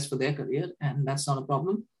what's best for their career, and that's not a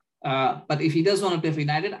problem. But if he does want to play for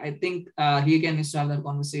United, I think he again needs to have that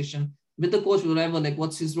conversation with the coach, whatever, like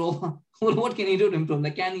what's his role? What can he do to improve?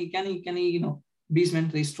 Like, can he, you know, be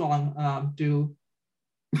mentally strong to,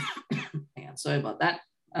 yeah, sorry about that.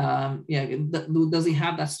 Does he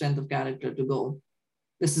have that strength of character to go,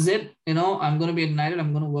 this is it, you know, I'm going to be at United,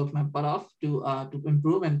 I'm going to work my butt off to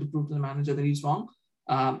improve and to prove to the manager that he's wrong.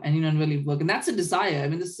 And, you know, really work. And that's a desire. I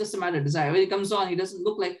mean, this is just a matter of desire. When he comes on, he doesn't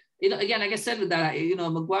look like, you know, again, like I said with that, you know,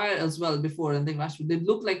 Maguire as well before, and I think Rashford, they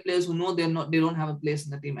look like players who know they don't have a place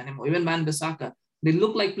in the team anymore. Even Wan-Bissaka, they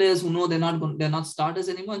look like players who know they're not starters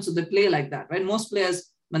anymore. And so they play like that, right? Most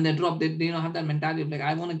players, when they drop, they you know, have that mentality of like,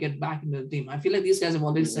 I want to get back into the team. I feel like these guys have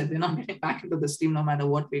already said they're not getting back into this team no matter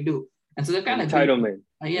what we do. And so they're kind of entitlement.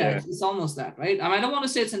 It's almost that, right? I mean, I don't want to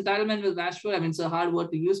say it's entitlement with Rashford. I mean, it's a hard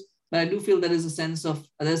word to use, but I do feel there is a sense of,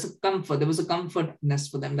 there's a comfort. There was a comfortness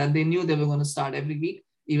for them that they knew they were going to start every week,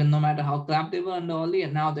 even no matter how crap they were under Oli.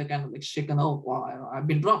 And now they're kind of like shaken. Oh, wow, I've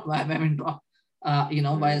been dropped. Why have I been dropped? You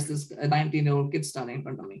know, why is this 19-year-old kid starting in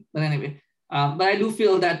front of me? But anyway, but I do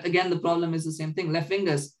feel that, again, the problem is the same thing. Left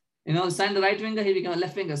wingers, Sign the right winger, he became a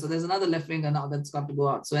left winger. So there's another left winger now that's got to go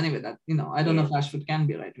out. So anyway, that I don't know if Rashford can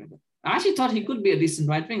be a right winger. I actually thought he could be a decent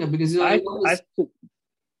right winger because I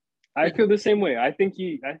feel the same way. I think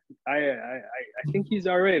I think he's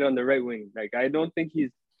all right on the right wing. Like I don't think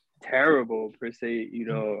he's terrible per se.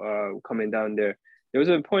 Coming down there. There was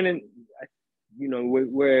a point in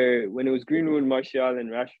where when it was Greenwood, Martial,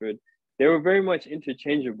 and Rashford, they were very much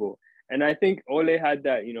interchangeable. And I think Ole had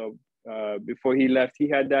that. Before he left, he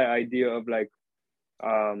had that idea of like,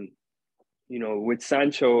 with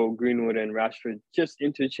Sancho, Greenwood, and Rashford, just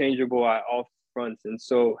interchangeable at all fronts, and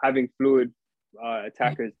so having fluid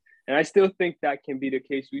attackers. And I still think that can be the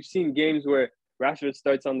case. We've seen games where Rashford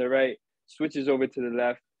starts on the right, switches over to the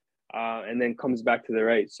left, and then comes back to the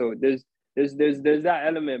right. So there's that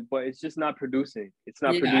element, but it's just not producing. It's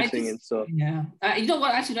not producing, and so you know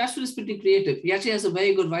what? Actually, Rashford is pretty creative. He actually has a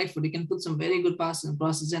very good right foot. He can put some very good passes and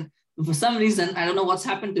crosses in. But for some reason, I don't know what's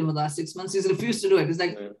happened to him in the last 6 months. He's refused to do it. It's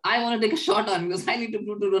like I want to take a shot on because I need to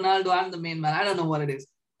prove to Ronaldo I'm the main man. I don't know what it is.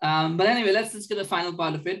 But anyway, let's get the final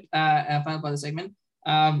part of it. Final part of the segment.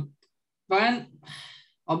 Farhan,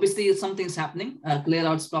 obviously something's happening. Clear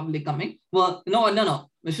out's probably coming. Well, no.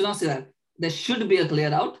 We should not say that. There should be a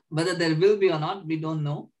clear out. Whether there will be or not, we don't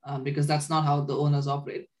know because that's not how the owners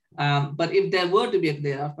operate. But if there were to be a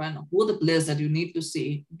clear out, Farhan, who are the players that you need to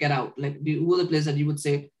see get out? Like, who are the players that you would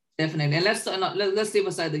say definitely? And let's leave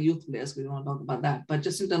aside the youth players because we want to talk about that. But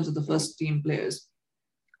just in terms of the first team players,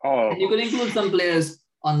 and you could include some players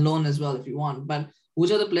on loan as well if you want. But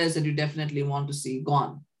which are the players that you definitely want to see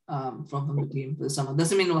gone from the team for the summer?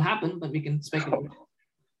 Doesn't mean it will happen, but we can speculate.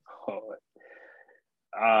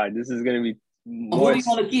 This is going to be who do you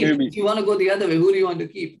want to keep? If you want to go the other way, who do you want to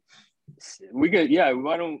keep? Who do I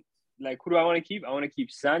want to keep? I want to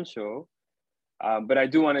keep Sancho, but I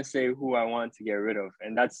do want to say who I want to get rid of,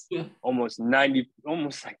 and that's almost 90%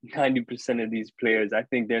 of these players. I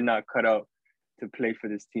think they're not cut out to play for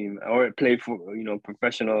this team or play for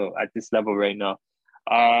professional at this level right now.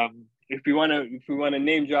 If we want to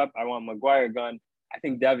name drop, I want Maguire gone. I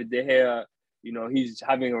think David De Gea, he's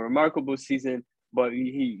having a remarkable season. But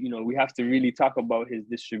we have to really talk about his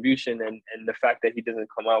distribution and the fact that he doesn't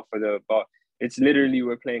come out for the ball. It's literally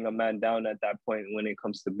we're playing a man down at that point when it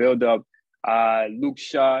comes to build up. Luke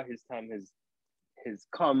Shaw, his time has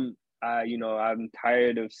come. I'm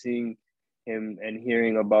tired of seeing him and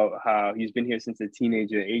hearing about how he's been here since a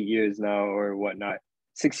teenager, 8 years now or whatnot.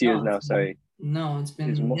 6 years now, sorry. No, it's been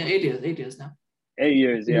 8 years. 8 years now. 8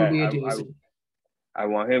 years, yeah. I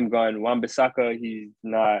want him gone. Wan-Bissaka, he's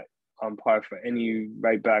not on par for any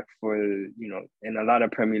right back for, in a lot of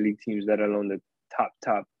Premier League teams, let alone the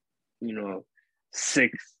top,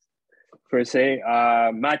 6 per se.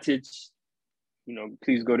 Matic,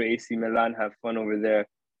 please go to AC Milan, have fun over there.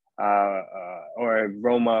 Or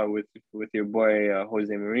Roma with your boy,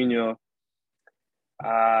 Jose Mourinho.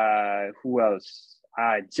 Who else?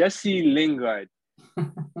 Jesse Lingard.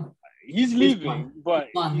 He's leaving, but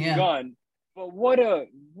he's gone. But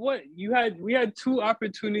we had 2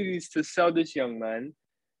 opportunities to sell this young man,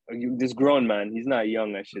 this grown man. He's not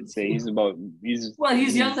young, I should say. He's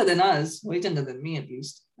younger than us. Way younger than me, at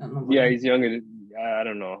least. Yeah, he's younger. I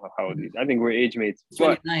don't know how old he is. I think we're age mates.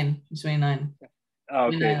 29. He's 29.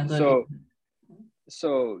 Okay,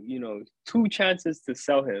 so 2 chances to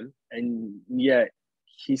sell him, and yet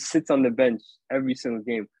he sits on the bench every single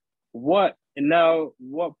game. What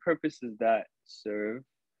purpose does that serve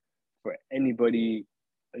for anybody,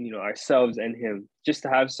 ourselves and him, just to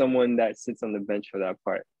have someone that sits on the bench for that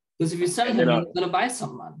part? Because if you sell him, you're gonna buy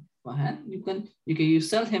someone. You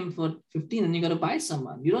sell him for 15 and you gotta buy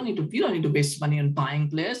someone. You don't need to waste money on buying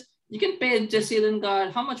players. You can pay Jesse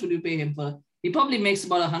Lingard. How much would you pay him for? He probably makes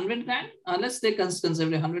about 100 grand. Let's take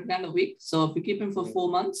conservatively 100 grand a week. So if we keep him for 4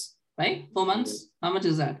 months, right? 4 months, how much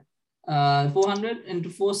is that? 400 into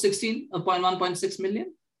 4, 16, 1.6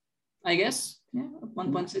 million, I guess. Yeah,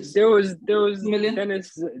 1.6. There was million.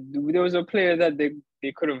 Dennis. There was a player that they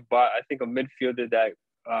could have bought. I think a midfielder that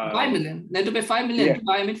 5 million. They had to pay 5 million to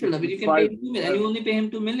buy a midfielder, but you can pay 2 million, and you only pay him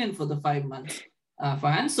 2 million for the 5 months.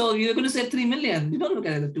 Farhan. So you're going to save 3 million. You don't look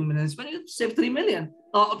at it as 2 million. But you save 3 million.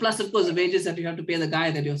 Plus, of course, the wages that you have to pay the guy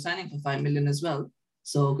that you're signing for 5 million as well.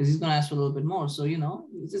 So because he's going to ask for a little bit more. So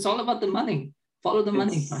it's all about the money. Follow the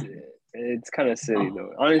money. It's kind of silly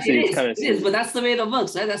though. Honestly, it's kind of silly. It is, but that's the way it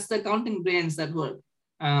works, right? That's the accounting brains that work.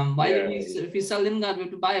 If we sell Lingard, we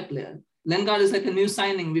have to buy a player. Lingard is like a new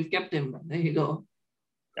signing. We've kept him. There you go.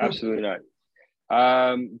 Absolutely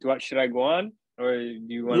not. Should I go on, or do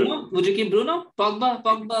you want? Bruno? Would you keep Bruno? Pogba,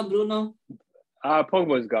 Bruno.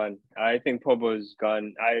 Pogba's gone. I think Pogba's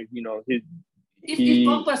gone. If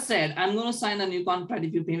Pogba said, I'm going to sign a new contract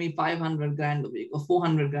if you pay me 500 grand a week or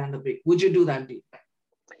 400 grand a week, would you do that deal?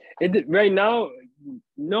 Right now,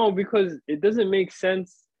 no, because it doesn't make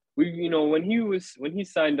sense. When he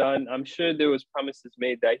signed on, I'm sure there was promises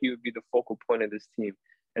made that he would be the focal point of this team,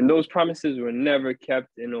 and those promises were never kept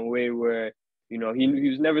in a way where he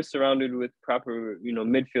was never surrounded with proper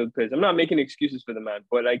midfield players. I'm not making excuses for the man,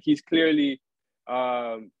 but like he's clearly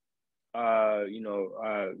not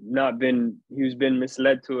been, he's been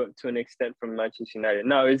misled to an extent from Manchester United.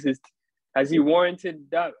 Now, has he warranted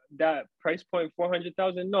that price point,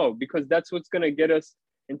 400,000? No, because that's what's gonna get us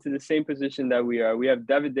into the same position that we are. We have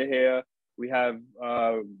David De Gea, we have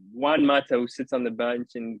Juan Mata, who sits on the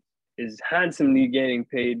bench and is handsomely getting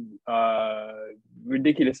paid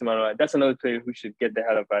ridiculous amount of money. That's another player who should get the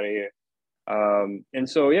hell up out of here. And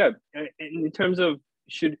so, yeah, in terms of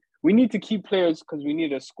we need to keep players because we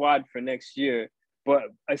need a squad for next year. But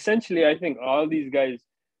essentially, I think all these guys,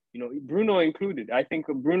 Bruno included. I think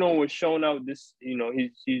Bruno was shown out this.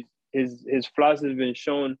 His flaws has been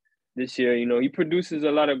shown this year. He produces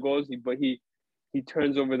a lot of goals, but he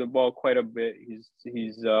turns over the ball quite a bit.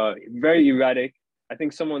 He's very erratic. I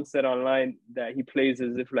think someone said online that he plays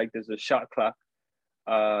as if like there's a shot clock.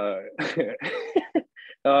 There's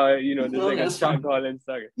like a shot call in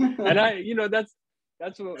soccer, and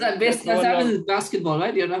that's what that's happens in basketball,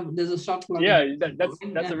 right? There's a shot clock. Yeah,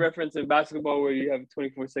 that's a reference in basketball where you have a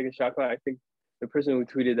 24-second shot clock. I think the person who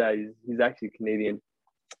tweeted that he's actually Canadian.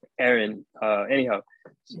 Aaron, Aaron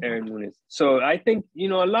Muniz. So I think a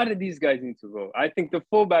lot of these guys need to go. I think the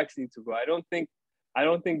fullbacks need to go. I don't think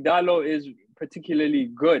Dalo is particularly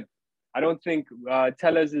good. I don't think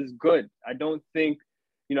Tellez is good. I don't think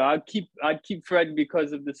I'd keep Fred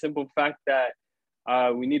because of the simple fact that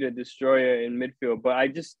we need a destroyer in midfield. But I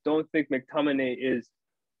just don't think McTominay is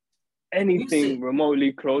anything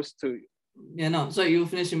remotely close to. Yeah, no. So you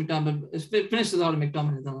finish McTominay, but finish without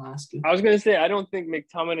McTominay, then I'll ask you. I was gonna say I don't think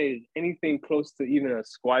McTominay is anything close to even a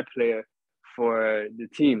squad player for the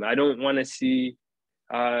team. I don't want to see.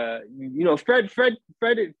 Fred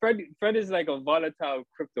is like a volatile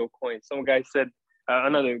crypto coin. Some guy said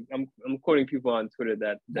I'm quoting people on Twitter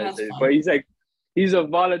that said, but he's a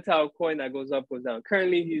volatile coin that goes up, goes down.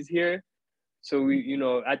 Currently he's here, so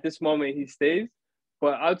at this moment he stays.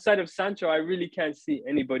 But outside of Sancho, I really can't see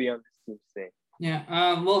anybody on this team staying. Yeah.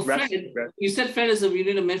 Well, Fred, you said Fred is you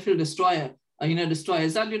need a midfield destroyer. Destroyer.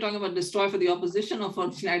 Is that you're talking about destroy for the opposition or for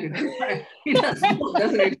United? He does both,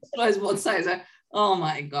 doesn't he? Destroys both sides. Oh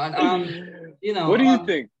my God. What do you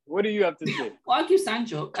think? What do you have to say? Well, I'll keep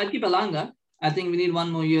Sancho. I'll keep Elanga. I think we need one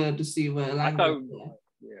more year to see where Elanga is.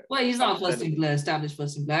 Yeah. Well, he's not a first-team player, established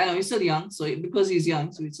first-team player. I know he's still young, so because he's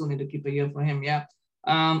young, so we still need to keep a year for him. Yeah.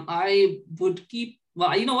 I would keep.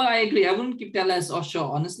 Well, you know what? I agree. I wouldn't keep Tellez or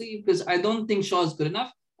Shaw, honestly, because I don't think Shaw is good enough.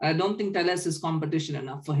 I don't think Tellez is competition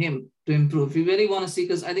enough for him to improve. If you really want to see,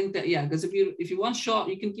 because I think that, because if you want Shaw,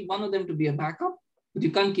 you can keep one of them to be a backup, but you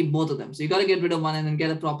can't keep both of them. So you got to get rid of one and then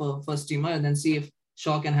get a proper first teamer and then see if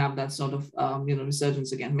Shaw can have that sort of,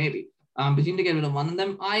 resurgence again, maybe. But you need to get rid of one of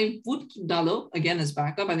them. I would keep Dalot again as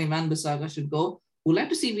backup. I think Van Bissaka should go. We'd like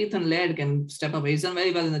to see if Ethan Laird can step up. He's done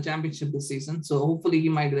very well in the championship this season. So hopefully he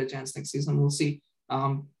might get a chance next season. We'll see.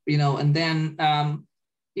 And then,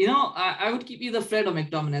 I would keep either Fred or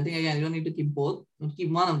McTominay. I think, again, you don't need to keep both. You'll keep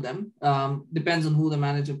one of them. Depends on who the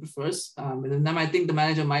manager prefers. And then I think the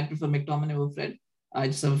manager might prefer McTominay over Fred. I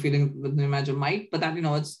just have a feeling that the manager might. But that,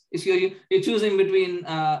 it's you're choosing between,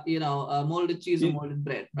 molded cheese or molded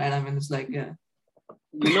bread, right? I mean, it's like, yeah.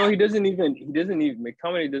 McTominay doesn't even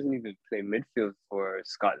play midfield for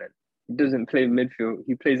Scotland. He doesn't play midfield.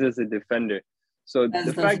 He plays as a defender. So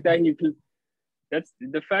the fact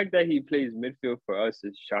that he plays midfield for us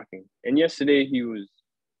is shocking. And yesterday he was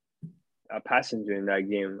a passenger in that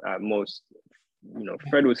game at most.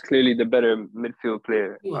 Fred was clearly the better midfield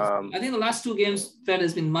player. I think the last two games, Fred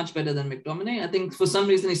has been much better than McTominay. I think for some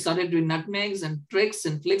reason he started doing nutmegs and tricks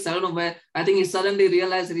and flicks. I don't know where. I think he suddenly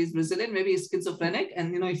realized that he's Brazilian. Maybe he's schizophrenic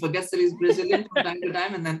and, he forgets that he's Brazilian from time to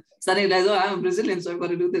time. And then suddenly he realizes, I'm a Brazilian, so I've got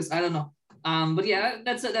to do this. I don't know. But yeah,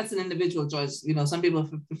 that's an individual choice. Some people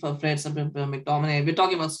prefer Fred, some people prefer McTominay. We're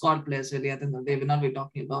talking about squad players really at the end of the day. We're not really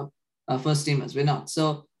talking about first teamers. We're not.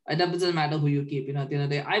 So it doesn't matter who you keep. At the end of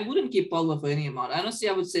the day, I wouldn't keep Pogba for any amount. Honestly,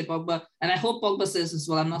 I would say Pogba, and I hope Pogba says as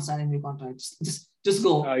well, I'm not signing a new contract. Just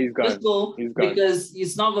go. He's gone. Just go. He's gone. Because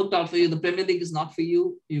it's not worked out for you. The Premier League is not for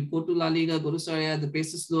you. You go to La Liga, go to Serie A, the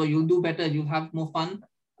pace is slow. You'll do better. You'll have more fun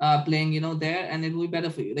playing, there, and it will be better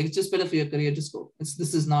for you. Like, it's just better for your career. Just go.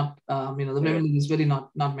 This is not, the Premier League is really not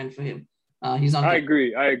meant for him. He's not. I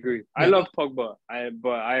agree. I love Pogba. But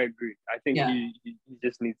I agree. I think he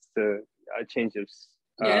just needs to. a change of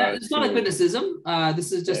Yeah, it's not a scenery. criticism.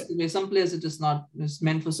 This is Yeah. just the way some players are just not it's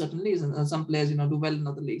meant for certain reasons. And some players, do well in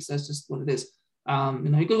other leagues. That's just what it is.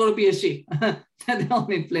 He could go to PSG. They don't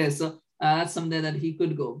need players. So that's somewhere that he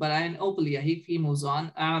could go. But I mean, hopefully, yeah, he moves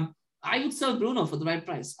on. I would sell Bruno for the right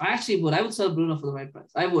price. I actually would. I would sell Bruno for the right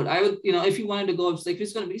price. I would. If he wanted to go, it's like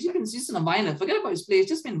he's going to be, he's going to whine it. Forget about his play. He's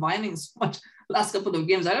just been whining so much last couple of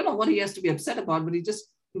games. I don't know what he has to be upset about, but he just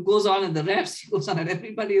goes on in the refs. He goes on and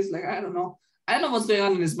everybody is like, I don't know. I don't know what's going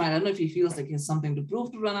on in his mind. I don't know if he feels like he has something to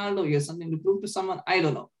prove to Ronaldo. He has something to prove to someone. I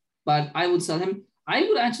don't know. But I would sell him. I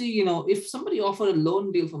would actually, if somebody offered a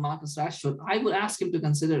loan deal for Marcus Rashford, I would ask him to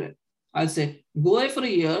consider it. I'd say, go away for a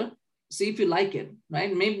year, see if you like it,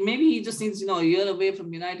 right? Maybe he just needs, a year away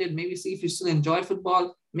from United. Maybe see if you still enjoy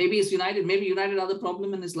football. Maybe it's United. Maybe United other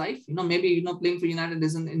problem in his life. Maybe, playing for United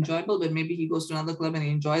isn't enjoyable, but maybe he goes to another club and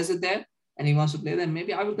he enjoys it there and he wants to play there.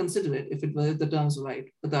 Maybe I would consider it if the terms were right.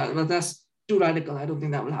 But that's too radical. I don't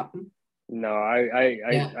think that will happen. No,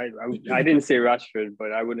 I didn't say Rashford,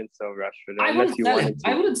 but I wouldn't sell Rashford unless you wanted to.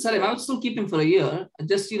 I wouldn't sell him. I would still keep him for a year.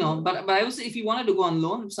 Just, but I would say if he wanted to go on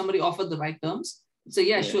loan, if somebody offered the right terms, say,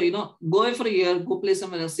 yeah, sure, go away for a year, go play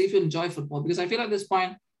somewhere else, see if you enjoy football. Because I feel at this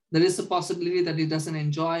point, there is a possibility that he doesn't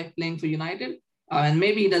enjoy playing for United. And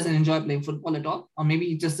maybe he doesn't enjoy playing football at all. Or maybe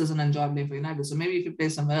he just doesn't enjoy playing for United. So maybe if he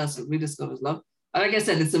plays somewhere else, he'll rediscover his love. Like I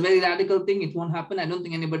said, it's a very radical thing. It won't happen. I don't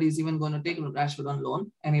think anybody is even going to take Rashford on loan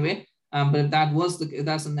anyway. But if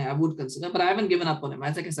that's something I would consider. But I haven't given up on him.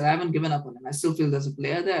 Like I said, I haven't given up on him. I still feel there's a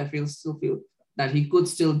player there. I still feel that he could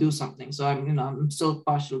still do something. So I'm still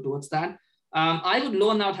partial towards that. I would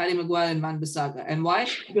loan out Harry Maguire and Van Bissaka. And why?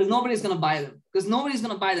 Because nobody's going to buy them.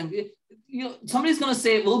 Somebody's going to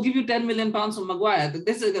say, we'll give you 10 million pounds from Maguire.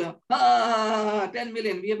 This is going to, 10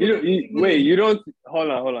 million.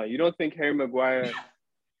 Hold on. You don't think Harry Maguire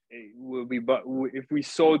will be, but if we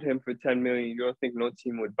sold him for 10 million, you don't think no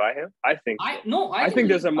team would buy him? I think I think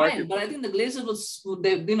there's a market. But I think the Glazers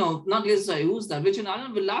not Glazers, sorry, who's that? Richard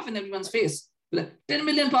Allen will laugh in everyone's face. 10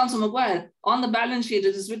 million pounds for Maguire. On the balance sheet,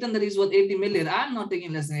 it is written that he's worth 80 million. I'm not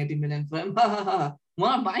taking less than 80 million for him. We're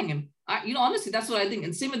not buying him. Honestly, that's what I think.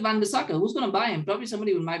 And same with Van Bissaka. Who's going to buy him? Probably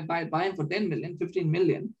somebody might buy him for 10 million, 15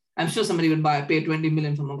 million. I'm sure somebody would pay 20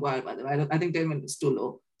 million for Maguire, by the way. I think 10 million is too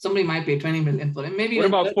low. Somebody might pay 20 million for him. Maybe. What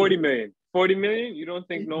about 40 million? 40 million? You don't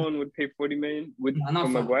think no one would pay 40 million for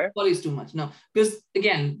Maguire? 40 is too much. No, because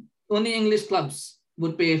again, only English clubs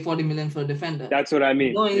would pay 40 million for a defender. That's what I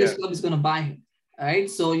mean. No English club is going to buy him. Right.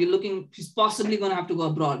 So you're looking, he's possibly going to have to go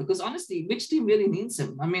abroad because honestly, which team really needs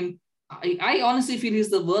him? I mean, I honestly feel he's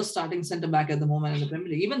the worst starting centre back at the moment in the Premier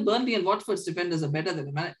League. Even Burnley and Watford's defenders are better than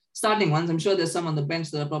him. Starting ones, I'm sure there's some on the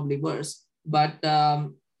bench that are probably worse. But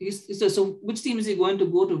so which team is he going to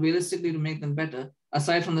go to realistically to make them better,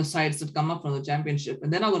 aside from the sides that come up from the Championship?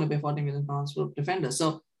 And they're not going to pay 40 million pounds for a defender.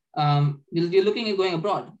 So you're looking at going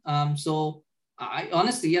abroad. So I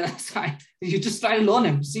honestly, that's right. You just try to loan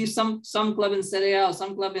him. See some club in Serie A or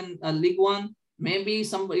some club in League One. Maybe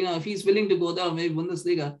somebody, if he's willing to go there, or maybe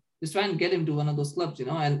Bundesliga, just try and get him to one of those clubs,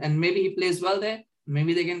 and maybe he plays well there.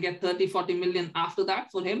 Maybe they can get 30, 40 million after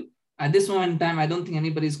that for him. At this moment in time, I don't think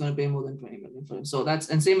anybody's going to pay more than 20 million for him. So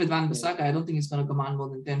and same with Van Bissaka. I don't think he's going to command more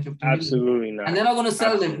than 10, 15 million. Absolutely not. And they're not going to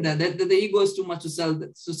sell them. The ego is too much to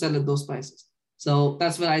sell at those prices. So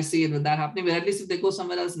that's where I see it with that happening. But at least if they go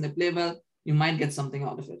somewhere else and they play well, you might get something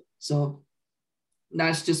out of it. So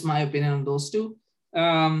that's just my opinion on those two.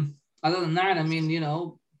 Other than that, I mean,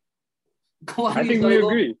 I think we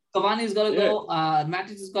agree. Cavani's got to go. Matic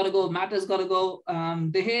has got to go. Mata's got to go.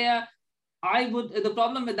 De Gea, the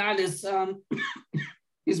problem with that is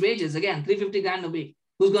his wages. Again, 350 grand a week.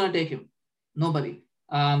 Who's going to take him? Nobody.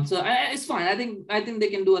 So it's fine. I think they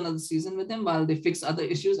can do another season with him while they fix other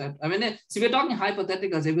issues. I mean, see, we're talking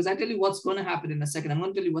hypotheticals here because I tell you what's going to happen in a second. I'm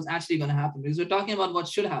going to tell you what's actually going to happen because we're talking about what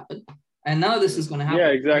should happen, and none of this is going to happen. Yeah,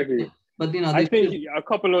 exactly. But I think a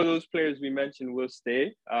couple of those players we mentioned will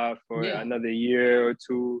stay for another year or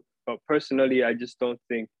two. But personally, I just don't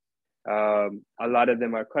think a lot of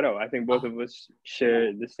them are cut out. I think both of us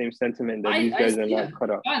share the same sentiment that these guys are not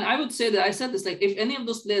cut out. And I would say that I said this, like, if any of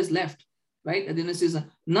those players left, right, at the end of the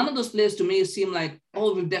season, none of those players to me seem like,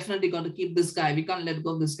 oh, we've definitely got to keep this guy. We can't let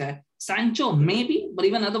go of this guy. Sancho, maybe, but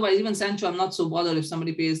even Sancho, I'm not so bothered if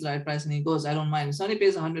somebody pays the right price and he goes, I don't mind. If somebody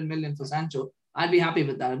pays 100 million for Sancho, I'd be happy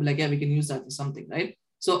with that. I'd be like, yeah, we can use that for something, right?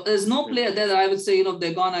 So there's no player there that I would say, if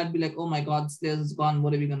they're gone, I'd be like, oh my God, this player is gone.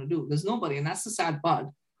 What are we going to do? There's nobody. And that's the sad part.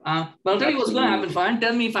 But I'll tell you what's going to happen, Farhan.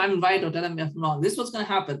 Tell me if I'm right or tell me if I'm wrong. This is what's going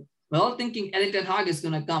to happen. We're all thinking Erik ten Hag is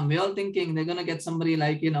going to come. We're all thinking they're going to get somebody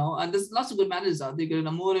like, and there's lots of good managers out there. You can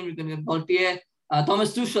get Amorim, you can get Gaultier.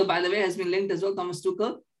 Thomas Tuchel, by the way, has been linked as well. Thomas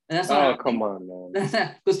Tuchel. And that's not Oh, happening. come on,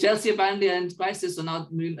 man. Because Chelsea apparently are in crisis. So now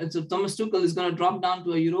Thomas Tuchel is going to drop down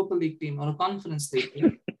to a Europa League team or a Conference League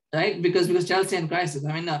team, right? Because Chelsea in crisis.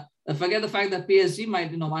 I mean, forget the fact that PSG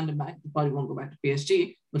might, want him back. They probably won't go back to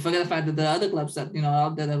PSG. But forget the fact that there are other clubs that, are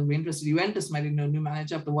out there that will be interested. Juventus might need a new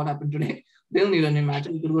manager after what happened today. They'll need a new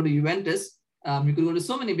manager. You could go to Juventus. You could go to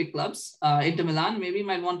so many big clubs. Inter Milan maybe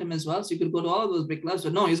might want him as well. So you could go to all of those big clubs.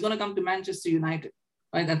 But no, he's going to come to Manchester United.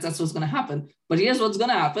 Right, that's what's going to happen. But here's what's going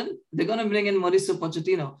to happen. They're going to bring in Mauricio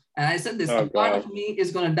Pochettino. And I said this, a part of me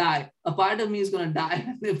is going to die. A part of me is going to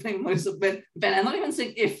die. They bring Mauricio Ben. I'm not even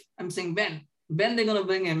saying if, I'm saying when. When they're going to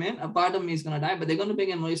bring him in, a part of me is going to die, but they're going to bring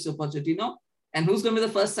in Mauricio Pochettino. And who's going to be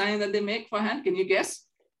the first signing that they make, Farhan? Can you guess?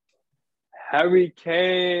 Harry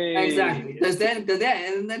Kane. Exactly. Because they're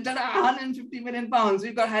 150 million pounds.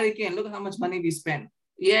 We've got Harry Kane. Look at how much money we spend.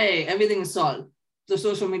 Yay, everything is solved. The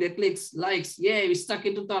social media clicks, likes, yay, we stuck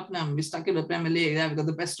into Tottenham, we stuck into Premier League, yeah, we got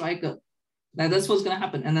the best striker. That's what's going to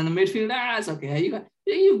happen. And then the midfield, it's okay.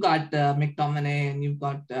 You've got McTominay and you've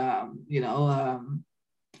got,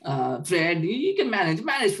 Fred. You can manage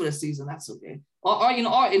for a season. That's okay. Or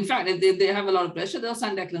in fact, if they have a lot of pressure, they'll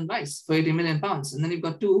sign Declan Rice for 80 million pounds. And then you've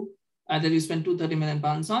got two that you spend 230 million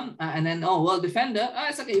pounds on. And then, defender,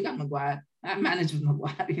 it's okay. You got Maguire. Manage with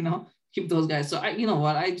Maguire, keep those guys. So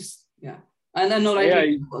and then no right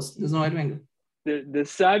winger, of course. There's no right winger. The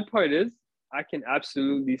sad part is I can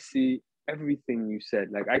absolutely see everything you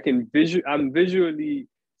said. Like I'm visually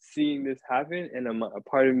seeing this happen, and a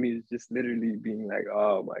part of me is just literally being like,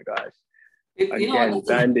 oh my gosh. Again,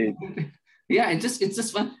 Band-Aid. Yeah, it's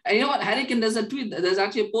just fun. And you know what? Harry Kane, there's a tweet. There's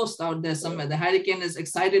actually a post out there somewhere. The Harry Kane is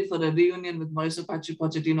excited for a reunion with Mauricio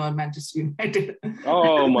Pochettino at Manchester United.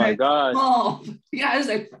 Oh my gosh. Oh, yeah. It's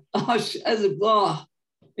like,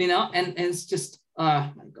 and it's just, oh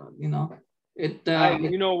my God, you know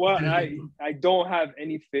what? I don't have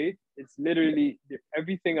any faith. It's literally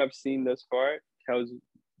everything I've seen thus far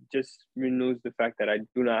just renews the fact that I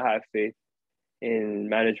do not have faith in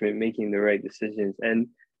management making the right decisions. And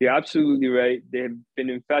you're absolutely right. They've been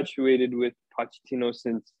infatuated with Pochettino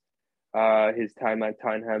since his time at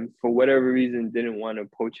Tottenham. For whatever reason, didn't want to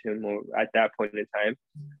poach him at that point in time.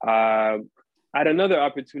 At another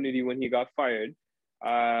opportunity when he got fired,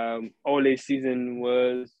 Ole's season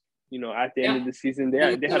was, at the end of the season, they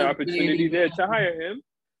had an opportunity there to hire him.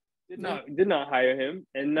 Did not hire him,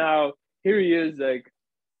 and now here he is, like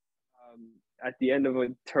at the end of a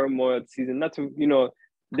turmoil season. Not to,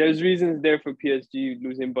 there's reasons there for PSG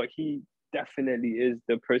losing, but he definitely is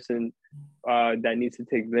the person that needs to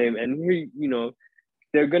take blame. And here,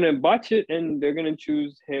 they're gonna botch it, and they're gonna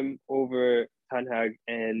choose him over Ten Hag,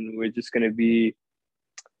 and we're just gonna be,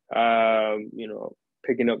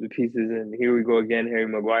 picking up the pieces, and here we go again, Harry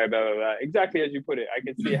Maguire, blah, blah, blah. Exactly as you put it. I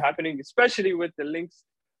can see it happening, especially with the links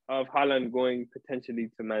of Haaland going potentially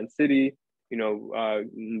to Man City,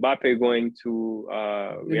 Mbappe going to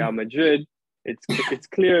Real Madrid. It's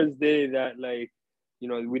clear as day that,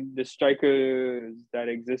 with the strikers that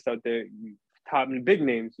exist out there, top big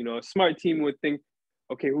names, a smart team would think,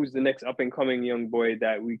 okay, who's the next up and coming young boy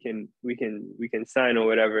that we can sign or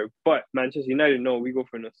whatever. But Manchester United, no, we go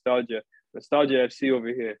for nostalgia FC over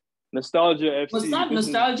here. Nostalgia FC. Well, it's not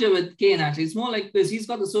nostalgia with Kane, actually. It's more like this. He's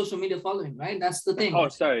got the social media following, right? That's the thing. Oh,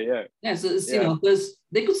 sorry, yeah. Yeah, so because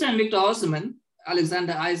they could sign Victor Osimhen,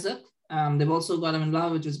 Alexander Isaac. They've also got him in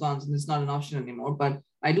Love, which is gone, so it's not an option anymore. But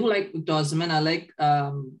I do like Victor Osimhen. I like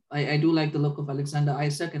I do like the look of Alexander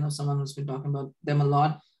Isaac. I know someone who's been talking about them a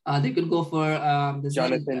lot. They could go for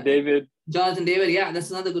Jonathan David. Jonathan David, yeah, that's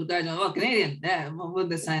another good guy. Oh, Canadian, yeah, what would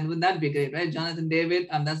they sign? Wouldn't that be great, right? Jonathan David,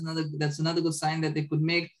 that's another good sign that they could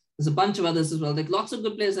make. There's a bunch of others as well. Like lots of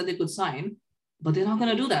good players that they could sign, but they're not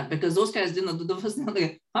going to do that because those guys didn't. The first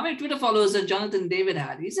thing, how many Twitter followers that Jonathan David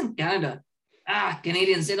had? He's in Canada.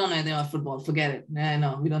 Canadians, they don't know anything about football. Forget it.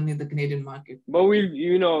 No, we don't need the Canadian market. But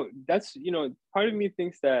that's part of me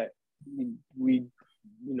thinks that we've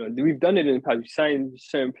done it in the past. We signed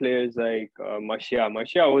certain players like Martial.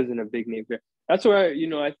 Martial wasn't a big name player. That's why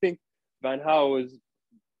I think Van Gaal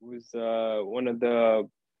was one of the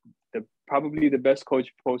probably the best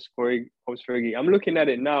coach post Fergie. I'm looking at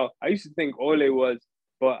it now. I used to think Ole was,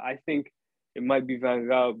 but I think it might be Van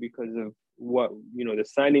Gaal because of what the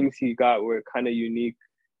signings he got were kind of unique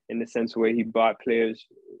in the sense where he bought players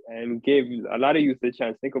and gave a lot of youth a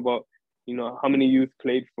chance. Think about how many youth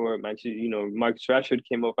played for Manchester. Marcus Rashford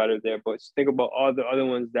came up out of there, but think about all the other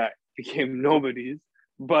ones that became nobodies,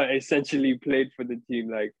 but essentially played for the team.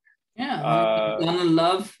 Like Donald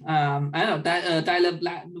Love. I know Tyler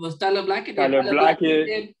Blackett.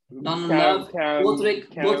 Donald Love,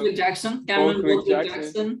 Borthwick Jackson, Cameron Borthwick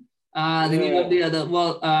Jackson. Then you got the other,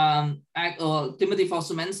 Timothy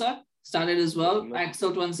Fosu-Mensah started as well.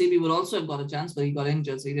 Axel Tuanzebe would also have got a chance, but he got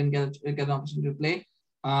injured, so he didn't get an opportunity to play.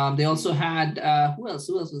 They also had who else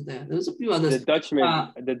was there? There was a few others.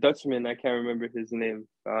 The Dutchman, I can't remember his name.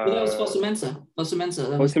 That was Fosu-Mensah.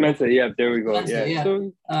 Fosu-Mensah, yeah, there we go. Yeah.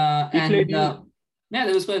 So he played. Yeah,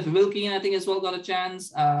 there was quite a few. Will Keane, I think, as well got a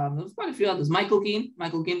chance. There was quite a few others. Michael Keane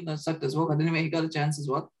sucked as well, but anyway, he got a chance as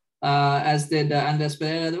well. As did Andres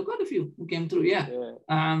Pereira. There were quite a few who came through. Yeah.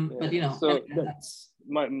 But so that's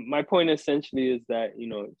my point essentially is that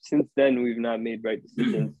since then we've not made right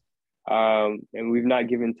decisions, and we've not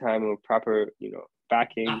given time of proper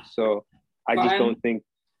backing. So I just don't think.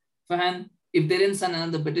 Farhan, if they didn't sign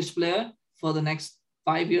another British player for the next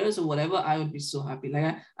 5 years or whatever, I would be so happy.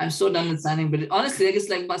 Like I'm so done with signing British. Honestly, it's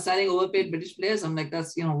like by signing overpaid British players. I'm like,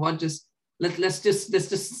 that's what, just let's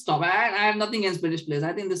just stop. I have nothing against British players.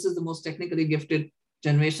 I think this is the most technically gifted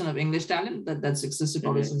generation of English talent that's existed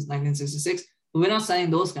probably since 1966. But we're not signing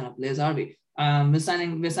those kind of players, are we? We're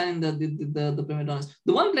signing the prima donnas.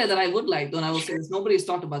 The one player that I would like, though, and I will say this, nobody's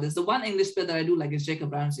talked about this. The one English player that I do like is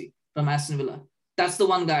Jacob Ramsey from Aston Villa. That's the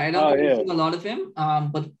one guy. I don't know a lot of him,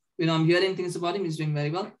 but I'm hearing things about him. He's doing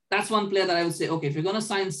very well. That's one player that I would say, okay, if you're going to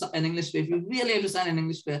sign an English player, if you really have to sign an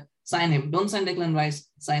English player, sign him. Don't sign Declan Rice,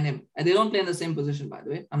 sign him. And they don't play in the same position, by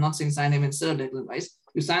the way. I'm not saying sign him instead of Declan Rice.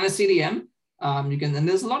 You sign a CDM, you can, and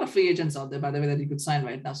there's a lot of free agents out there, by the way, that you could sign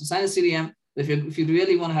right now. So sign a CDM. If you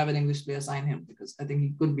really want to have an English player, sign him, because I think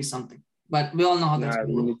he could be something. But we all know how that's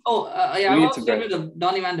going. I'm also getting rid of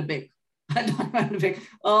Donny van de Beek.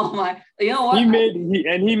 Oh my! You know what?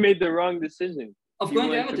 He made the wrong decision. Of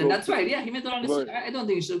going to Everton, that's right. Yeah, he made the wrong decision. I don't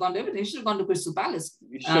think he should have gone to Everton. He should have gone to Crystal Palace.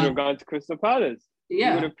 He should have gone to Crystal Palace. Yeah,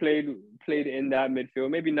 he would have played in that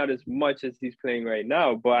midfield. Maybe not as much as he's playing right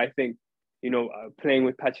now, but I think playing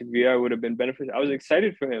with Patrick Vieira would have been beneficial. I was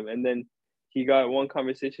excited for him, and then he got one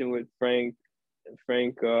conversation with Frank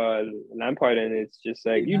Lampard, and it's just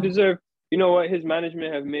like you deserve. You know what his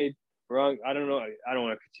management have made wrong. I don't know. I don't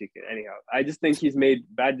want to critique it anyhow. I just think he's made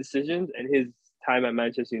bad decisions, and his time at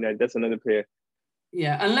Manchester United. That's another player.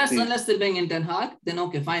 Yeah, unless they bring in Ten Hag, then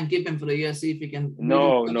okay, fine, keep him for a year, see if he can.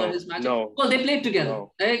 No. Well, they played together.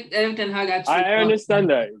 No. Eric Ten Hag actually. I understand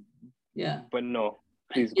that. Yeah. But no,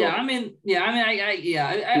 please go.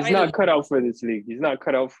 He's not cut out for this league. He's not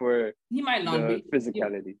cut out for. He might not be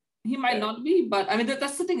physicality. He might not be, but I mean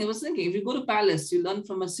that's the thing. I was thinking, if you go to Palace, you learn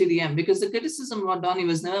from a CDM, because the criticism about Donny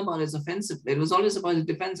was never about his offensive play. It was always about his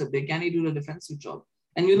defensive play. Can he do the defensive job?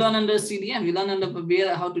 And you learn under CDM, you learn under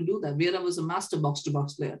Vieira how to do that. Vieira was a master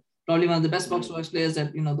box-to-box player, probably one of the best box-to-box players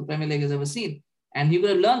that the Premier League has ever seen. And he could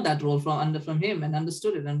have learned that role from him and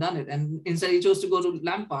understood it and done it. And instead, he chose to go to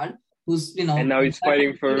Lampard, who's And now he's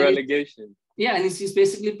fighting for relegation. Yeah, and he's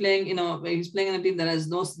basically playing. He's playing in a team that has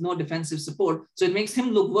no defensive support, so it makes him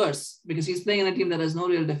look worse, because he's playing in a team that has no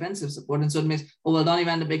real defensive support, and so it makes Donny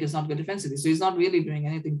van de Beek is not good defensively, so he's not really doing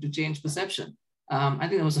anything to change perception. I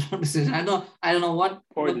think that was a wrong decision. I don't know what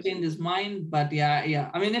changed his mind, but yeah.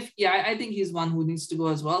 I mean, I think he's one who needs to go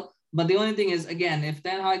as well. But the only thing is, again, if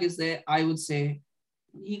Ten Hag is there, I would say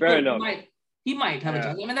he might have a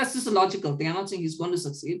chance. I mean, that's just a logical thing. I'm not saying he's going to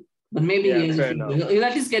succeed, but maybe he'll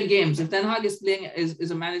at least get games. If Ten Hag is playing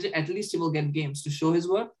is a manager, at least he will get games to show his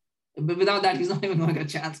work. But without that, he's not even going to get a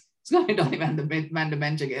chance. It's going to be Donny van de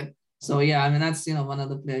bench again. So yeah, I mean, that's one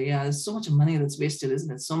other player. Yeah, there's so much money that's wasted,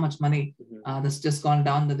 isn't it? So much money that's just gone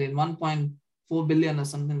down the drain. 1.4 billion or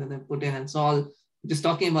something that they put in. And so all just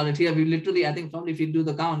talking about it here, we literally, I think probably if you do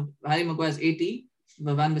the count, Harry Maguire's 80,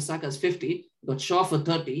 Van Bissaka's 50, got Shaw for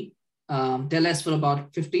 30, Telles for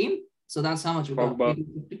about 15. So that's how much we got.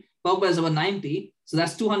 Pogba is about 90. So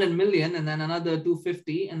that's 200 million, and then another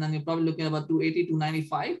 250. And then you're probably looking at about 280,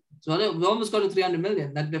 295. So we almost got to 300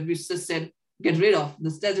 million that we just said, get rid of. The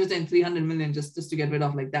stats were saying 300 million just to get rid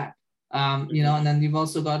of like that. And then you've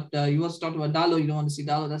also got, you also talked about Dalot. You don't want to see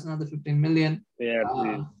Dalot. That's another 15 million. Yeah,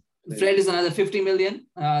 please. Fred is another 50 million.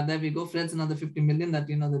 There we go. Fred's another 50 million that,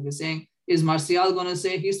 that we're saying. Is Martial going to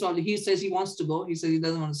say, he says he wants to go. He says he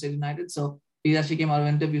doesn't want to stay United. So he actually came out of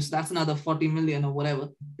interviews. So that's another 40 million or whatever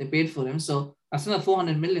they paid for him. So that's another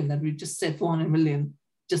 400 million that we just said 400 million.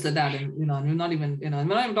 Just like that, and and we're not even, we're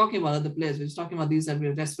not even talking about other players. We're just talking about these that we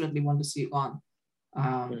desperately want to see on.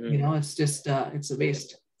 It's just it's a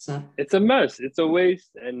waste. It's a mess. It's a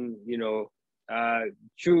waste, and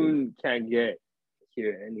June can't get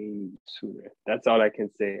here any sooner. That's all I can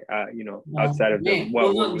say. Outside of May.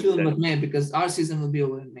 Not June, but May, because our season will be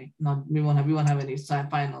over in May. We won't have any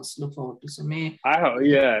finals to look forward to. So May.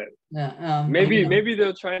 Maybe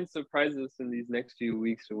they'll try and surprise us in these next few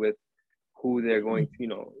weeks with who they're going,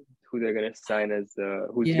 who they're gonna sign as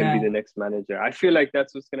who's gonna be Yeah. the next manager. I feel like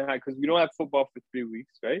that's what's gonna happen because we don't have football for 3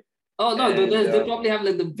 weeks, right? Oh no, And they probably have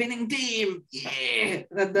like the winning team. Yeah,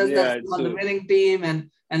 that's yeah, the one, the so winning team, and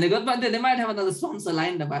they got, but they might have another sponsor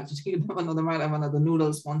lined up. Actually, you never know. They might have another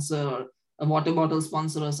noodle sponsor or a water bottle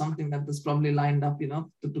sponsor or something that is probably lined up,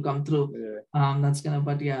 to come through. yeah. That's gonna.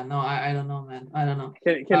 But yeah, no, I don't know, man. I don't know.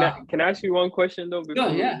 Can I ask you one question though Sure,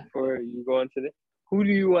 yeah. before you go on to this? Who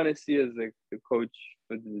do you want to see as the coach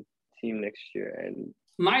for the team next year? And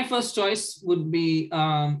My first choice would be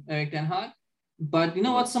Eric Ten Hag. But you know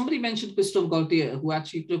yeah, what? Somebody mentioned Christophe Gaultier, who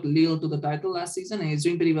actually took Lille to the title last season, and he's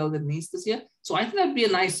doing pretty well with Nice this year. So I think that'd be a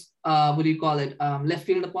nice, what do you call it, left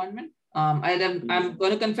field appointment. I'm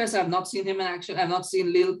going to confess I've not seen him in action. I've not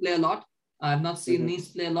seen Lille play a lot. I've not seen Nice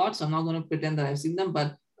play a lot, so I'm not going to pretend that I've seen them.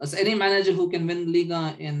 But as any manager who can win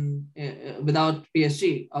Liga without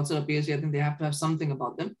PSG, outside of PSG, I think they have to have something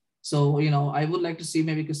about them. So, I would like to see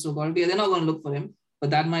maybe Christophe Gaultier. They're not going to look for him, but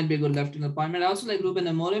that might be a good left-wing appointment. I also like Ruben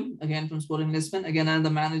Amorim, again from Sporting Lisbon. Again,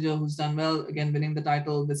 another manager who's done well, again, winning the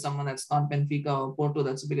title with someone that's not Benfica or Porto.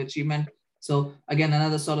 That's a big achievement. So again,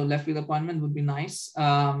 another sort of left-field appointment would be nice.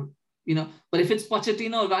 But if it's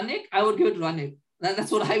Pochettino or Ranić, I would give it Ranić.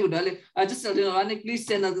 That's what I would do. I just tell Ranić, please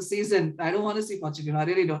stay another season. I don't want to see Pochettino. I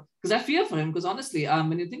really don't. Because I fear for him. Because honestly,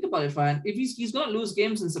 when you think about it, Farhan, if he's going to lose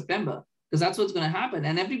games in September, because that's what's going to happen.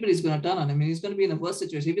 And everybody's going to turn on him. I mean, he's going to be in a worse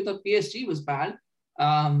situation. If you thought PSG was bad,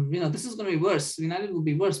 this is going to be worse. United will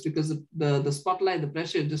be worse because the spotlight, the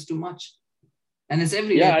pressure is just too much. And it's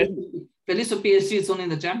every yeah, day. At least for PSG, it's only in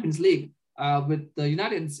the Champions League. With the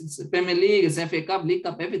United, it's Premier League, it's FA Cup, League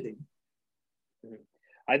Cup, everything.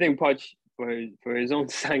 I think Poch for his own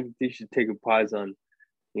sanctity should take a pause on,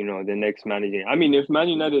 the next manager. I mean, if Man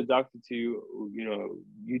United is offered to you,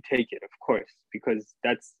 you take it, of course, because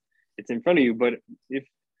it's in front of you. But if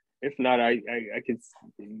not, I could,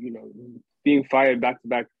 being fired back to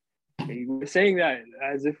back. We're saying that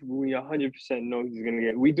as if we 100% know he's gonna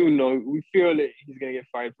get. We do know. We feel that he's gonna get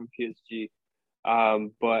fired from PSG.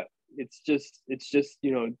 But it's just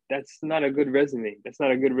that's not a good resume. That's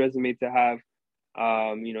not a good resume to have.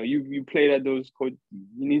 You played at those coach.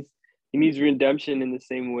 He needs redemption in the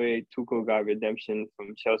same way Tuchel got redemption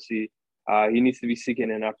from Chelsea. He needs to be seeking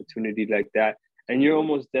an opportunity like that. And you're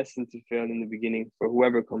almost destined to fail in the beginning for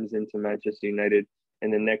whoever comes into Manchester United in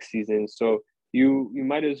the next season. So you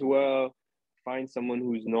might as well find someone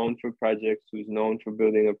who's known for projects, who's known for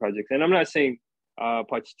building a project. And I'm not saying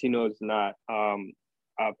Pochettino is not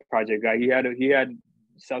a project guy. He had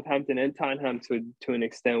Southampton and Tottenham to an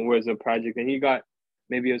extent was a project, and he got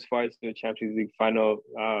maybe as far as the Champions League final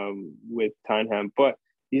with Tottenham, but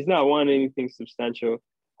he's not won anything substantial.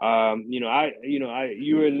 You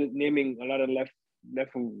were naming a lot of left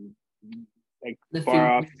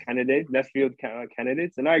far off left field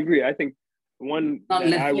candidates, and I agree. I think one not that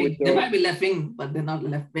left I wing. would They might be left wing, but they're not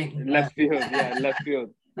left wing. left field, yeah, left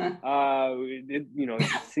field. It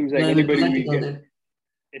seems like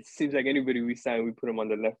it seems like anybody we sign, we put them on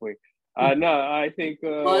the left wing. No, I think.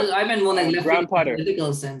 Well, I meant more like left Graham wing Potter. in the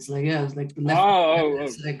political sense. Like, yeah, it's like the left.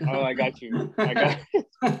 I got you.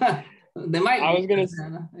 They might. I was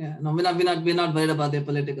gonna. Yeah, no, we're not worried about their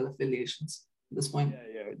political affiliations at this point.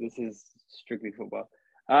 Yeah. This is strictly football.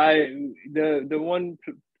 The one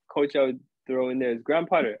coach I would throw in there is Graham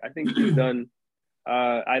Potter. I think he's done.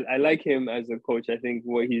 I like him as a coach. I think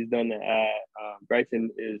what he's done at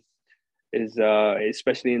Brighton is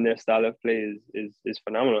especially in their style of play is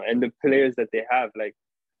phenomenal. And the players that they have, like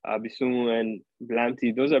Bissouma and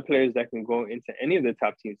Blanty, those are players that can go into any of the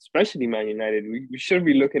top teams, especially Man United. We should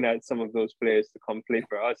be looking at some of those players to come play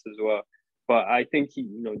for us as well. But I think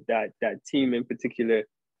that team in particular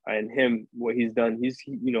and him, what he's done, he's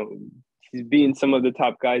being some of the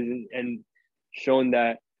top guys and shown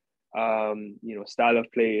that style of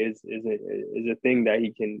play is a thing that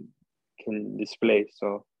he can display.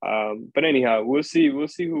 So but anyhow, we'll see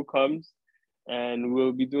who comes, and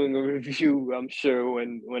we'll be doing a review, I'm sure,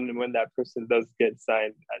 when that person does get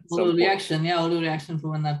signed at some point. We'll do reaction for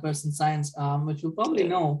when that person signs, which we'll probably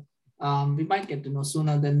know. We might get to know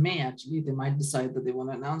sooner than May. Actually, they might decide that they want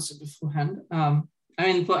to announce it beforehand. I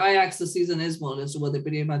mean, for Ajax, the season is more or less over. They're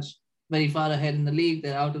pretty much very far ahead in the league.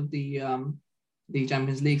 They're out of the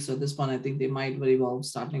Champions League, so at this point, I think they might very well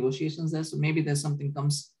start negotiations there. So maybe there's something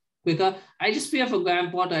comes quicker. I just fear for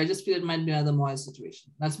Graham Potter. I just feel it might be another Moyes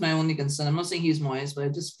situation. That's my only concern. I'm not saying he's Moyes, but I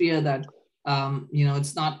just fear that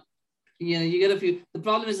it's not. You get a few. The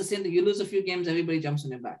problem is the same thing. You lose a few games, everybody jumps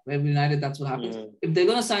on your back. Right? United, that's what happens. If they're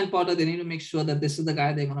going to sign Potter, they need to make sure that this is the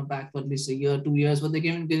guy they're going to back for at least a year, 2 years. But they're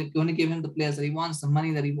going to give him the players that he wants, the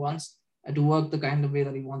money that he wants, to work the kind of way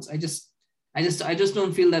that he wants. I just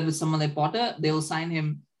don't feel that with someone like Potter, they will sign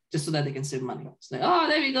him just so that they can save money. It's like, oh,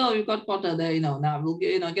 there we go, we've got Potter there. Now we'll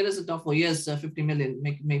get us a top 4 years, 50 million,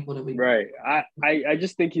 make whatever. Right. I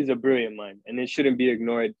just think he's a brilliant mind, and it shouldn't be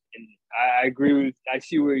ignored. And I agree with. I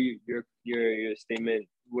see where your statement,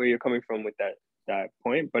 where you're coming from with that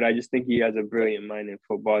point, but I just think he has a brilliant mind in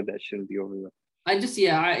football that shouldn't be overlooked. I just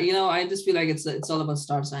feel like it's all about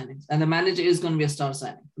star signings, and the manager is going to be a star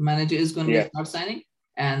signing. The manager is going to be a star signing,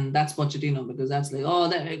 and that's Pochettino, because that's like, oh,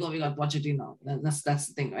 there we go, we got Pochettino. That's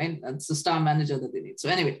the thing, right? That's the star manager that they need. So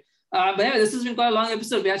anyway, but anyway, this has been quite a long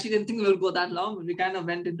episode. We actually didn't think we would go that long, but we kind of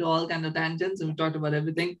went into all kind of tangents and we talked about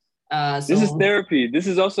everything. So this is therapy. This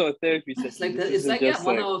is also a therapy session. It's like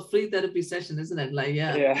 1 hour free therapy session, isn't it? Like,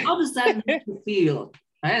 how does that make you feel?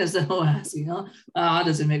 Right? That's the whole asking, how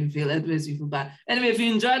does it make me feel? It makes you feel bad. Anyway, if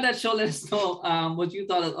you enjoyed that show, let us know what you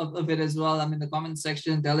thought of it as well. In the comment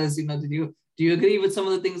section, tell us, do you agree with some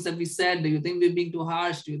of the things that we said? Do you think we're being too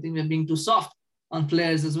harsh? Do you think we're being too soft on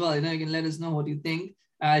players as well? You can let us know what you think.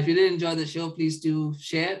 If you did enjoy the show, please do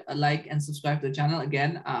share, like, and subscribe to the channel.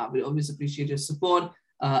 Again, we always appreciate your support.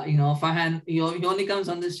 Farhan, he only comes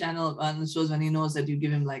on this channel and shows when he knows that you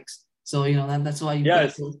give him likes. So, that's why you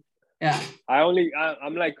yeah.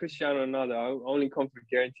 I'm like Cristiano Ronaldo. I only come for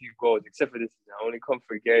guaranteed goals, except for this season. I only come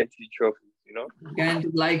for guaranteed trophies,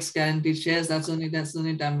 Guaranteed likes, guaranteed shares. That's the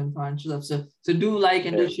only time when Farhan shows up. So do like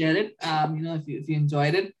and do share it. If you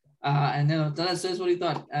enjoyed it. And tell us what you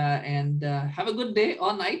thought. And have a good day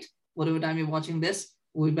or night, whatever time you're watching this.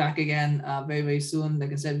 We'll be back again very, very soon.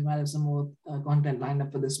 Like I said, we might have some more content lined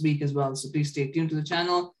up for this week as well. So please stay tuned to the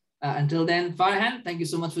channel. Until then, Farhan, thank you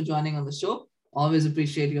so much for joining on the show. Always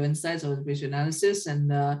appreciate your insights, always appreciate your analysis, and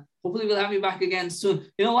hopefully we'll have you back again soon.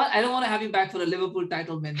 You know what? I don't want to have you back for a Liverpool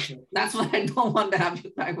title win show. That's what I don't want to have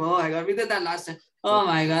you back for. Oh my God, we did that last time. Oh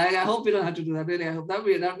my God, I hope we don't have to do that. Really, I hope that'd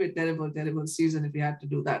be a terrible, terrible season if we had to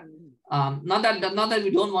do that. Not that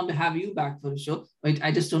we don't want to have you back for the show, but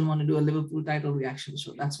I just don't want to do a Liverpool title reaction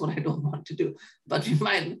show. That's what I don't want to do. But we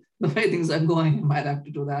might, the way things are going, we might have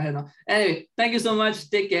to do that. I don't know. Anyway, thank you so much.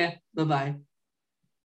 Take care. Bye-bye.